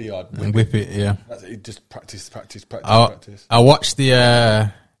half a yard, And whip it, yeah. That's it. He'd just practice. I watched the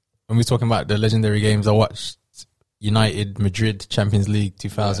when we were talking about the legendary games. I watched United Madrid Champions League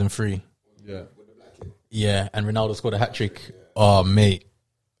 2003. Yeah. Yeah, and Ronaldo scored a hat trick. Oh mate,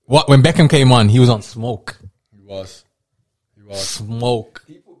 what when Beckham came on, he was on smoke. He was. Smoke.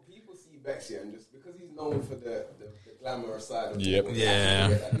 People see Bex here and just because he's known for the glamorous side of Yep. football, Yeah.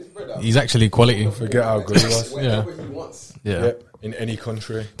 his brother, He's actually quality. Forget how good he was. whatever he wants. Yeah. Yep. In any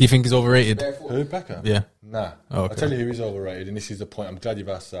country. Do you think he's overrated? Therefore, Who, Beckham? Yeah. Nah. Oh, okay. I'll tell you who is overrated, and this is the point. I'm glad you've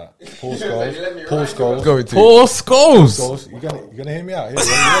asked that. Paul Scholes. Paul Scholes. Going to. Four scores. Scholes. You gonna hear me out? Here,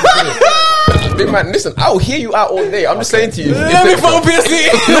 Big man, listen, I'll hear you out all day. I'm just saying to you. Let me focus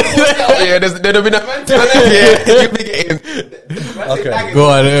it. Yeah, there'll be no. Yeah, you be getting. Okay. Go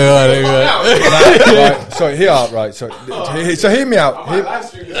on. Right, so hear me out.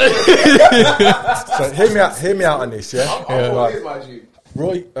 Hear me out on this, yeah? Right.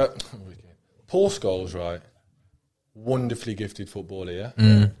 Roy, Paul Scholes, right? Wonderfully gifted footballer, yeah?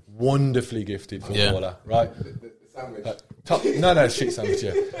 Wonderfully gifted footballer, right? The sandwich. No, shit sandwich,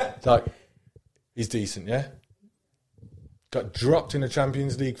 yeah. It's like, he's decent, yeah? Got dropped in the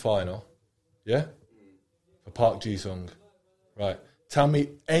Champions League final, yeah? For Park Ji-sung, right? Tell me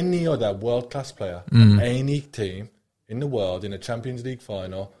any other world-class player, any team in the world in a Champions League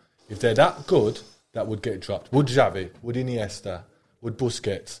final, if they're that good, that would get dropped. Would Xavi, would Iniesta, would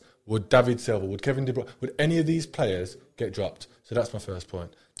Busquets, would David Silva, would Kevin De Bruyne, would any of these players get dropped? So that's my first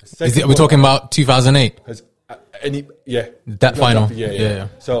point. We're talking about 2008? That final. Yeah.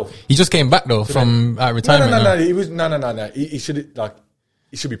 So he just came back though from retirement. No. He should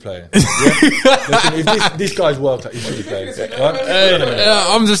he should be playing. Yeah? Listen, if this guy's world class, he should be playing. Right?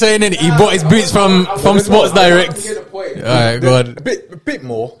 I'm just saying it. He bought his boots from Sports Direct. All right, go on. A bit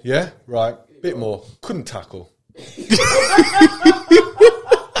more, yeah, right. Bit more. Couldn't tackle.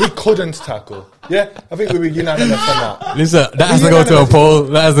 He couldn't tackle. Yeah, I think we were unanimous on that. Listen, that has to go to a poll.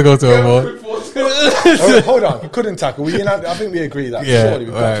 Right, hold on, he couldn't tackle. I think we agree that. Yeah, surely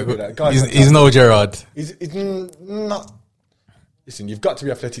we've got to agree that. He's no Gerrard. He's not. Listen, you've got to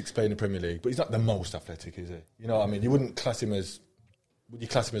be athletic to play in the Premier League, but he's not the most athletic, is he? You know what I mean? You wouldn't class him as. Would you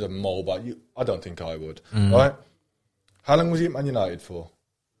class him as a mobile? I don't think I would. Right? How long was he at Man United for?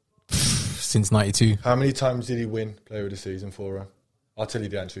 Since '92. How many times did he win Player of the Season for him? I'll tell you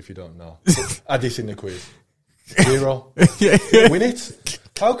the answer if you don't know. Add this in the quiz. 0. Win it.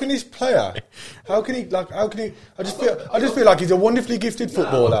 How can this player? How can he? I just feel like he's a wonderfully gifted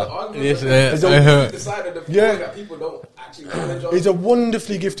footballer. He's a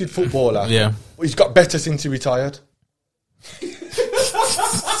wonderfully gifted footballer. Yeah. He's got better since he retired.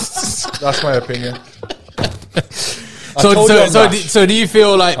 That's my opinion. So do you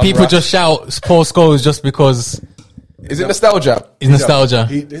feel like people just shout Paul Scholes just because? Is it nostalgia? It's nostalgia.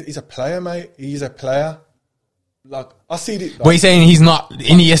 He's a player, mate. He's a player. Like I see it. But he's saying he's not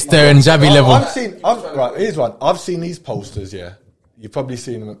Iniesta and Xavi level. Right, here's one. I've seen these posters. Yeah, you've probably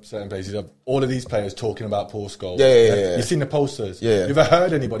seen them at certain places of all of these players talking about Paul Scholes. Yeah. You've seen the posters. Yeah. You've ever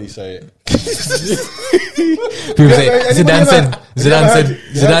heard anybody say it? People say Zidane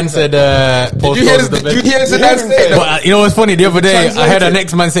said Paul Scholes was the best. Did you hear Zidane say that? But you know what's funny? The other day I heard our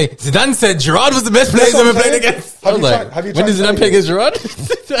next man say Zidane said Gerrard was the best player he's ever played against. I was like, when did Zidane play against Gerrard?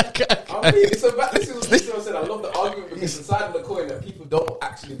 This is what I said. I love the argument because the side of the coin that people don't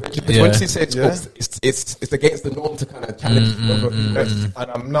actually mention. When he said it's against the norm to kind of challenge.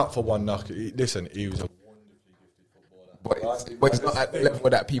 And I'm not for one knock. Listen, he was a wonderfully gifted footballer. But it's not at the level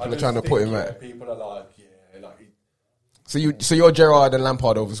that people are trying to put him at. People are like, So you're Gerrard and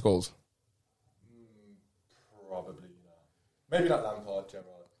Lampard over Scholes? Probably, maybe not Lampard, Gerrard,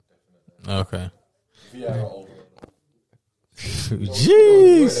 definitely. Okay. Vieira over.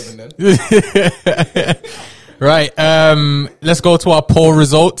 Jeez. Right. Let's go to our poll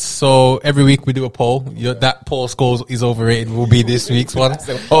results. So every week we do a poll. That Paul Scholes is overrated will be this week's one.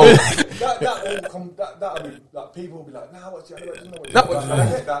 That'll be like people will be like, nah, what's the other?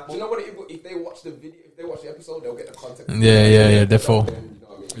 Do you know what it is? If they watch the video, if they watch the episode, they'll get the context. Yeah. Therefore.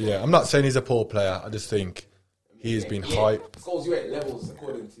 Yeah, I'm not saying he's a poor player. I just think he has been hyped. Scholes, you ain't levels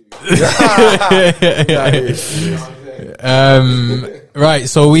according to you. Right.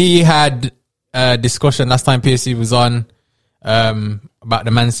 So we had a discussion last time PSC was on about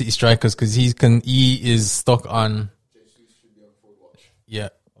the Man City strikers because he is stuck on. Yeah.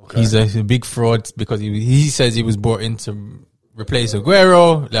 Okay. He's a big fraud because he says he was brought in to replace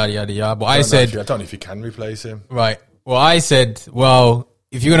Aguero, yada yada. But I don't know if you can replace him. Right. Well, I said,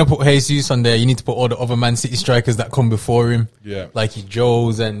 if you're gonna put Jesus on there, you need to put all the other Man City strikers that come before him. Yeah. Like your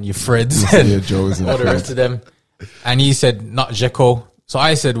Joes and your Freds and Joes and all the rest of them. And he said not Dzeko. So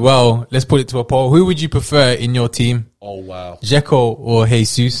I said, let's put it to a poll. Who would you prefer in your team? Oh wow. Dzeko or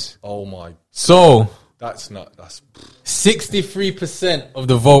Jesus? Oh my. So that's 63% of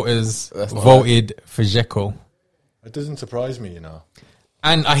the voters voted for Dzeko. It doesn't surprise me,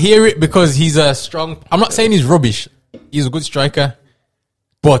 And I hear it because he's a strong. I'm not saying he's rubbish. He's a good striker,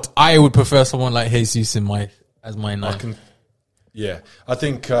 but I would prefer someone like Jesus as my nine. I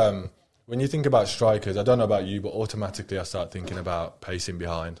think when you think about strikers, I don't know about you, but automatically I start thinking about pacing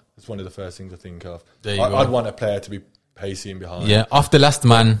behind. That's one of the first things I think of. I'd want a player to be pacing behind. Yeah, off the last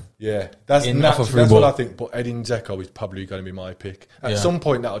man. Yeah, that's what I think. But Edin Dzeko is probably going to be my pick. At some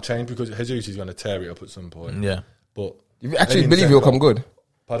point that'll change because Jesus is going to tear it up at some point. Yeah, but you actually believe he'll come good?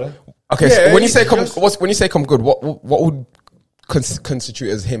 Pardon? Okay, so when you say come good, what would constitute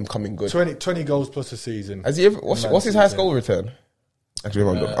as him coming good? 20 goals plus a season. Has he ever? What's his highest goal return?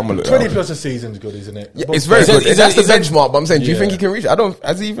 Actually, I'm gonna look. 20 plus a season's good, isn't it? Yeah, it's very good. That's the benchmark. But I'm saying, do you Yeah. think he can reach? I don't.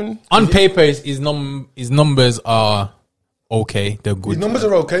 Has he even? On paper, his numbers are okay. They're good. His numbers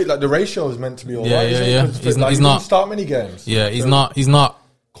are okay. Like the ratio is meant to be alright. Yeah, isn't it? yeah. 'Cause He's like, he's he not- doesn't start many games. Yeah, he's So not. He's not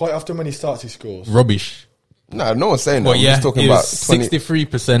Quite often when he starts, he scores. rubbish. No, no one's saying that. But I'm yeah, just talking he about was 20.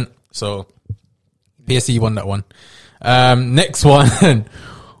 63%. So PSG won that one. Next one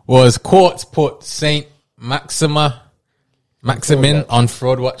was Courts put Saint Maximin on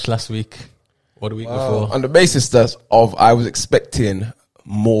fraud watch last week or the week before. On the basis that of I was expecting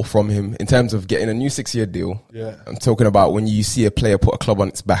more from him in terms of getting a new 6-year deal. Yeah. I'm talking about when you see a player put a club on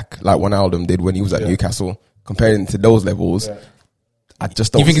its back, like Wijnaldum did when he was at Newcastle, comparing to those levels. Yeah. I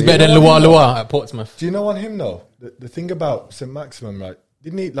just don't You think see it's better it. than Loire at Portsmouth? Do you know on him though? The thing about St. Maximin, right?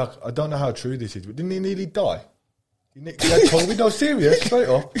 Didn't he, like, I don't know how true this is, but didn't he nearly die? He had COVID, no, serious, straight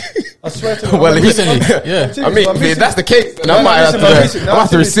up. I swear to God. Well, I'm recently, missing- yeah. I'm serious, I mean, my if missus- that's the case, then No, I no, might have listen, to, my missus- no, I have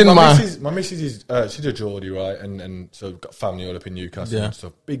to listen, rescind my my. missus is, she's a Geordie, right? And so got family all up in Newcastle Yeah. and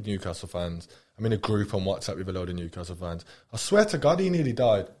stuff. Big Newcastle fans. I'm in a group on WhatsApp with a load of Newcastle fans. I swear to God, he nearly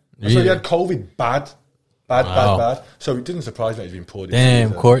died. So Really? he had COVID bad. Wow. Bad. So it didn't surprise me that he's been poured.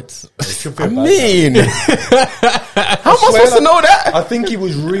 Damn, Courts. I mean, how am I supposed to know that? I think he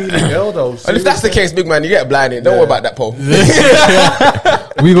was really ill though. And if that's the case, big man, you get blinded. Don't worry about that poll.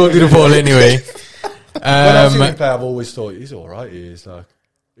 We go through the poll anyway. When I've seen him play, I've always thought he's all right. He is like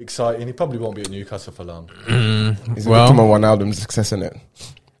exciting. He probably won't be at Newcastle for long. He's Well- a victim of Wijnaldum's success in it.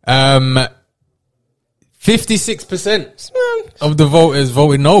 56% of the voters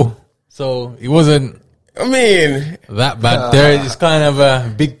voted no. So it wasn't I mean, that bad. There is kind of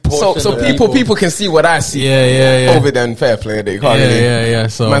a big portion. so of people can see what I see. Yeah. COVID and fair play. They can't really. Yeah.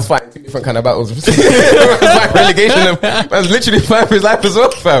 So Man's fighting 2 different kind of battles. Man's fighting relegation. Man's literally fighting for his life as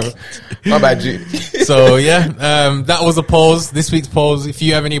well, fam. My bad, G. So yeah, that was a polls. This week's polls. If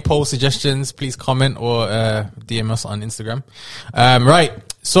you have any poll suggestions, please comment or DM us on Instagram. Right.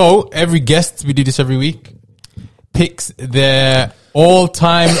 So every guest, we do this every week, picks their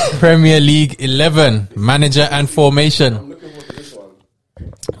all-time Premier League 11 manager and formation. I'm looking forward to this one.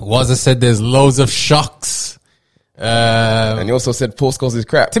 Waza said there's loads of shocks. And he also said Paul Scholes is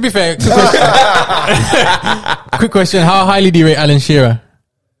crap. To be fair, quick question: how highly do you rate Alan Shearer?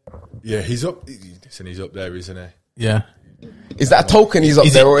 Yeah, he's up. Listen, he's up there, isn't he? Yeah. Is that a token he's up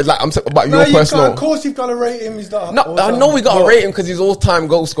Is there, it- or is like I'm talking about No, your you've got, personal? of course you've got to rate him. He's not. No, I know we got to rate him because he's all-time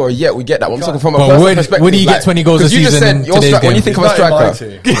goal scorer. Yeah, we get that. I'm talking from a But personal where- perspective. where do you get 20 goals a 'cause you just season said in your today's when game? you think of a He's not in my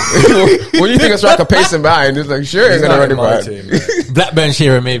striker, team. when you think of a striker pacing behind, it's like sure, He's ain't gonna not run in it my behind. team. mate. Blackburn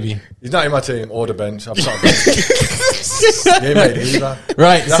Shearer, maybe. He's not in my team or the bench. I've got a bench. Yeah, mate, either.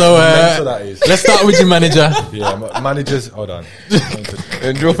 Right. That's So mental, that is. let's start with your manager. Yeah, managers. Hold on.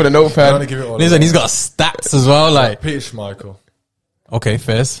 And draw for the I want to notepad. give it all. Listen, away. he's got stats as well. Like, Peter Schmeichel. okay,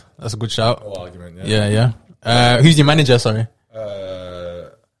 fairs. That's a good shout. No argument. Yeah. Yeah. Who's your manager? Sorry.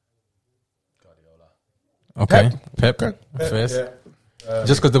 Guardiola. Okay, Pep. Fairs. Yeah.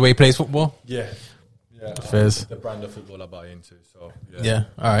 Just because the way he plays football. Yeah. Fairs. The brand of football I buy into. So Yeah.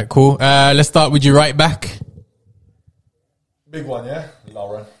 All right. Cool. Let's start with your right back. Big one, yeah.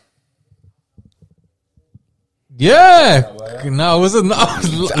 Lauren. Yeah. way, yeah. No, was it? No,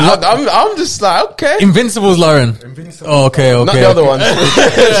 I'm just like okay, Invincibles, Lauren. Invincible. Oh, okay. not the other ones.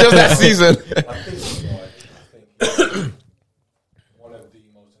 Just that season. I think he's right. I think one of the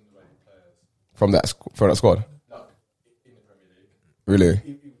most underrated players. From that squad, Like, in the Premier League. really.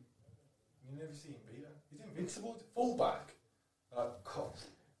 You never see him beat her. He's invincible. Fullback. God.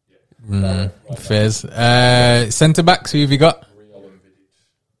 Yeah. Fairs. Centre backs. Who have you got? Real and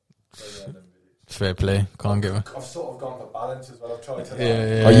Vidic. Fair play. Can't give a. I've sort of gone for balance as well. I've tried to.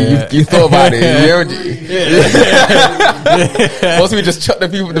 Yeah. Oh, you thought about it. Most people just chuck the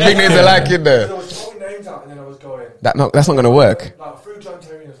big names they like in there. I was throwing names out and then I was going. That's not going to work. Like, through John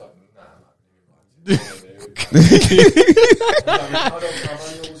Terry, I was like, nah, I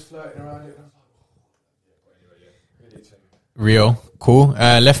was flirting around it. Rio. Cool.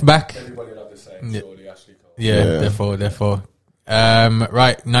 Left back. Everybody will have the same, surely, Ashley Cole. Yeah. Therefore.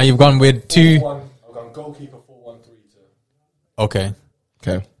 Right. Now you've gone with two. I've gone goalkeeper 4-1-3-2. Okay.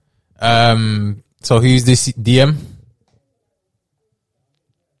 Okay. So who's this DM?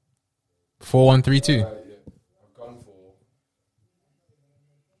 4-1-3-2. Yeah, I've gone for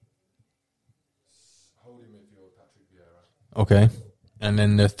holding midfield Patrick Vieira, Okay. And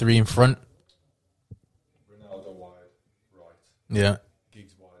then the three in front. Ronaldo wide right, Yeah.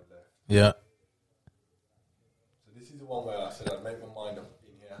 Giggs wide left. Yeah. So this is the one where I said I'd make my mind up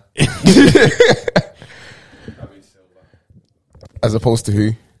in here. David Silva. As opposed to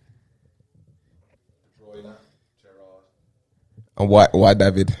who? De Bruyne, Gerrard. And why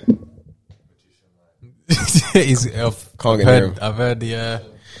David? He's, Can't get near him. I've heard the.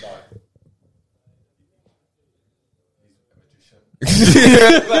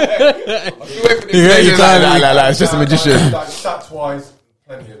 It's just a magician. Like stats wise,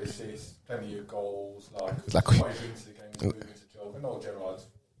 plenty of assists, plenty of goals. Like, It's like- what he brings to the game, moving to joke. I know Gerrard's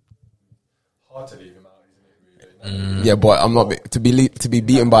hard to leave him out, isn't it? Really? Yeah, but I'm not to be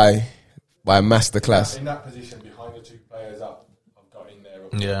beaten by a masterclass. In that position, behind the two players up, I've got in there.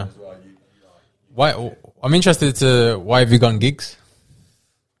 Yeah. As well. Why? I'm interested to why have you gone gigs?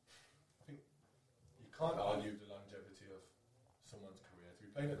 You can't argue the longevity of someone's career. If you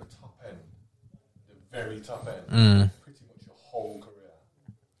played at the top end, the very top end, pretty much your whole career.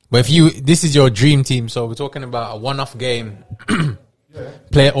 But if this is your dream team, so we're talking about a one-off game.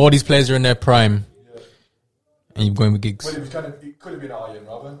 Yeah. All these players are in their prime, and you're going with gigs. Well, it could have been Arjen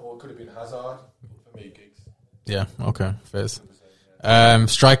Robben, or it could have been Hazard. For me, gigs. Yeah. Okay. Fairs.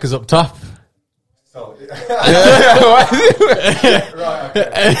 Strikers up top. So, Right,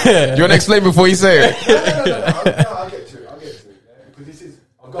 okay. Do you want to explain before you say it? No, I'll get to it. Because this is,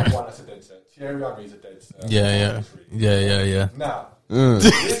 I've got one that's a dead set. Thierry Henry's a dead set. Yeah. Now,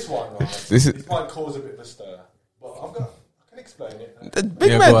 this one, right, This is- this might cause a bit of a stir, but I can explain it. The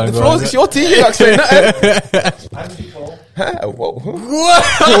big Yeah, man, go on, the go floor on. is your team. You can't say nothing. Andy Cole. Whoa.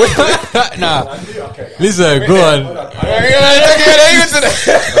 Nah. Andy, okay. Listen, go Hold on. on.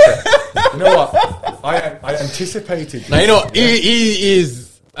 You know what? I anticipated. Now you know he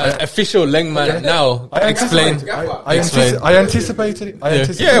is an official Lengman now. I Explain. I anticipated it. I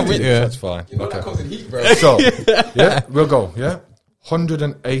anticipated it. Yeah. That's fine. You know that comes in heat, bro. So, yeah, we'll go. Yeah,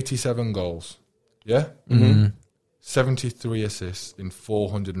 187 goals. Yeah, 73 assists in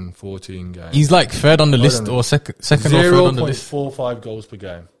 414 games. He's like third on the list or second or third on the list. 0.45 goals per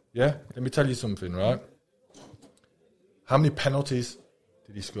game. Yeah, let me tell you something, right? How many penalties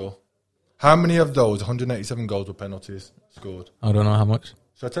did he score? How many of those 187 goals were penalties scored? I don't know how much.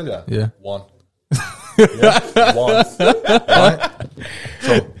 Should I tell you? Yeah. One. Yeah, one. Right?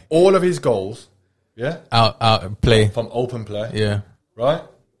 So all of his goals, yeah, Out play. from open play, Yeah. right?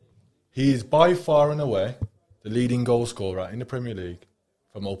 He is by far and away the leading goal scorer in the Premier League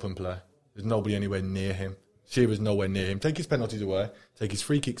from open play. There's nobody anywhere near him. Shearer's nowhere near him. Take his penalties away, take his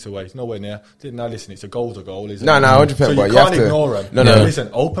free kicks away. He's nowhere near. Now listen, it's a goal's a goal, isn't it? No, 100%. So you but can't have to ignore him. No. Listen,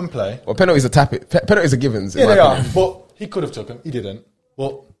 open play. Well, penalties are penalties are givens. in Yeah, my they are. opinion. But he could have took him. He didn't.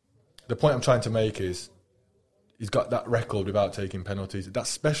 But the point I'm trying to make is he's got that record without taking penalties. That's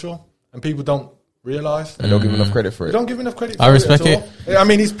special, and people don't realise. I don't give enough credit for They it. don't give enough credit. I for respect at all. I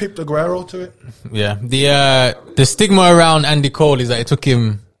mean, he's pipped Aguero to it. Yeah. The stigma around Andy Cole is that it took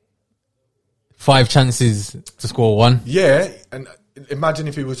him 5 chances to score 1. Yeah, and imagine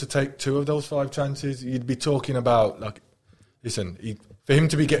if he was to take 2 of those 5 chances, you'd be talking about like, listen, for him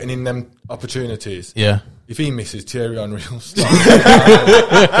to be getting in them opportunities. Yeah. If he misses, Thierry Henry will start.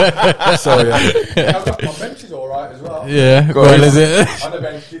 So yeah, I've got my bench is all right as well. Yeah. Well, is it? On the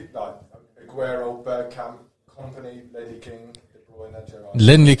bench, like Aguero, Bergkamp, Company, Ledley King, De Bruyne, Gerrard.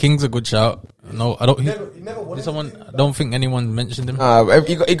 Lenley King's a good shout. No, I don't. He never won Did anything. someone? I don't think anyone mentioned him.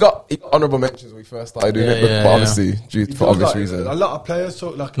 He got honourable mentions when we first started doing it, Yeah, but yeah. obviously He for does obvious like- reasons. A lot of players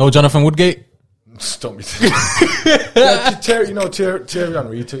talk like No, Jonathan Woodgate. Stop me. Yeah, Thierry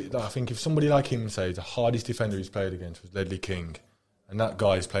Henry. I think if somebody like him says the hardest defender he's played against was Ledley King, and that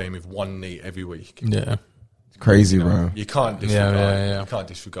guy's playing with one knee every week, Yeah. Crazy, bro. you can't disregard. Yeah. You can't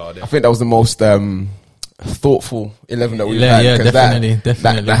disregard it. I think that was the most thoughtful 11 that we've Yeah, had. yeah, 'cause definitely.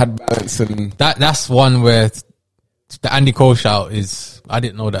 That had balance and That's one where the Andy Cole shout is. I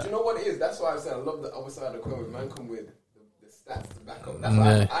didn't know that. You know what it is? That's why I said I love the other side of the coin with Mancom with the stats to back up. That's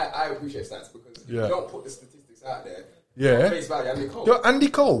why I appreciate stats because you don't put the statistics out there. Yeah. Face value, Andy Cole. Yo, Andy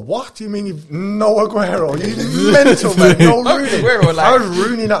Cole, what? You mean you've no Aguero? You mental, man. No Rooney. Aguero, like- How has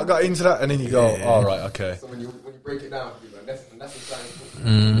Rooney not got into that? And then you go, all right, okay. So when you break it down, you know, that's the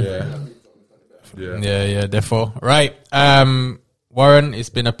sign. Yeah. Yeah. Therefore, right. Warren, it's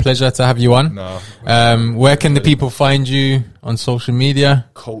been a pleasure to have you on. No. Where can the people find you on social media?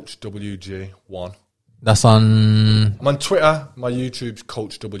 Coach WG1. That's on. I'm on Twitter. My YouTube's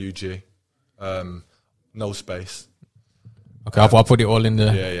Coach WG. No space. Okay, I'll put it all in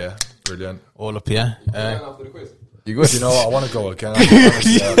the Yeah. Brilliant. all up here. After the quiz. You good? You know what? I want to go again.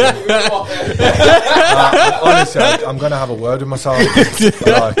 Honestly, I'm going to have a word with myself.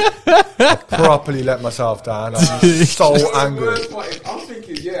 Like, I properly let myself down. I'm so angry. Worst part is, I'm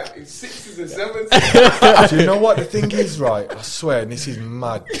thinking, in 6s and 7s. Do you know what the thing is, right? I swear, and this is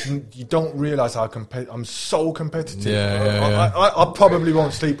mad. You don't realise how I'm so competitive. Yeah. I probably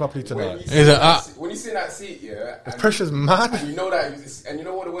won't sleep properly tonight. When you sit in that seat, The pressure's mad. and you know that, and you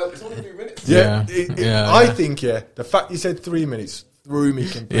know what, it's only 3 minutes. I think, the fact you said 3 minutes threw me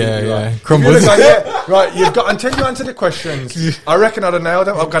completely. Right. Crumbles. Right, you've got, until you answer the questions, I reckon I'd have nailed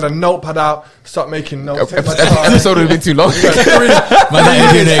them. I've got a notepad out, start making notes. Episode would have been too long. Man,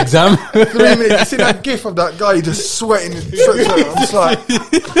 not even an exam. 3 minutes. You see that gif of that guy just sweating? I'm just like,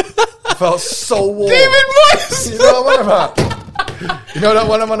 I felt so warm. David Moyes! You know what I'm on about? You know that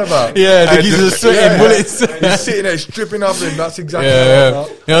one I'm on about? Yeah, he's just sweating bullets. He's sitting there, it's dripping off him. That's exactly Yeah. what I'm about.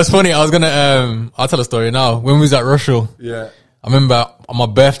 You know, it's funny. I was gonna, I'll tell a story now. When we was at Russell, Yeah. I remember on my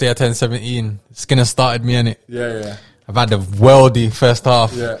birthday, I turned 17. Skinner started me in it. Yeah. I've had the worldy first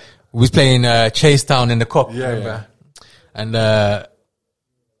half. Yeah. We was playing Chase Town in the cup. Yeah, remember? And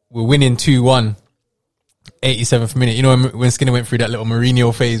we're winning 2-1. 87th minute. You know when Skinner went through that little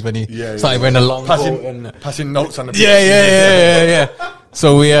Mourinho phase when he started wearing a long coat and passing notes on the pitch. Yeah.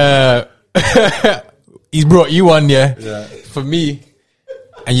 So we he's brought you one, for me,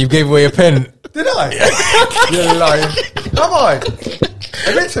 and you gave away a pen. Did I? You're lying. Have I? A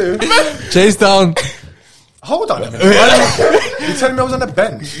bit too. Chase Town. Hold on a minute. You're telling me I was on the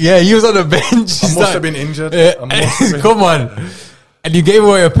bench? Yeah, he was on the bench. I must have been injured. Yeah. I must have been. Come on. And you gave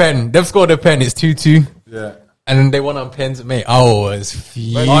away a pen. They've scored a pen. It's 2-2. Yeah. And then they won on pens. Mate, I was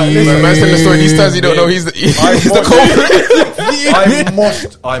fuming. Man said the story these times you don't know he's the culprit.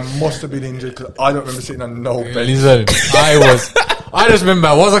 I must have been injured because I don't remember sitting on no bench. Listen, I just remember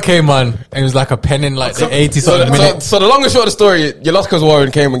I came on and it was like a pen in like the 80 something minutes. So the long and short of the story, you lost because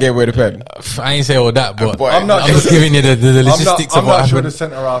Warren came and gave away the pen. I ain't say all that, but I'm not I'm sure just giving you the logistics I'm of what not sure happened. the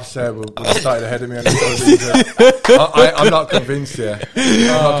centre half said would have started ahead of me. I'm not convinced yet.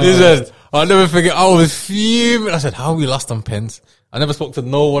 Listen, I'll never forget. I was fuming. I said, "How we lost on pens?" I never spoke to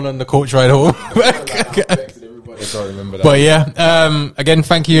no one on the coach ride home. I don't remember that. But yeah, again,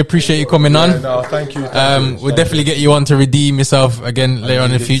 thank you. Appreciate you coming on. No, thank you. We'll definitely get you on to redeem yourself again later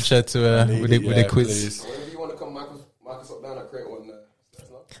on in the future to with a quiz. Please. Whenever you want to come, Marcus up down at Create One.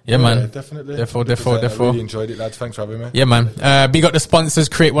 Yeah, man. Yeah, definitely. Therefore. I really enjoyed it, lads. Thanks for having me. Yeah, man. Big up the sponsors,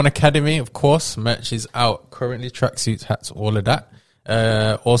 Create One Academy, of course. Merch is out currently, tracksuits, hats, all of that.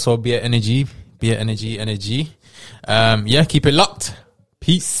 Also, Beer Energy. Yeah, keep it locked.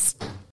 Peace.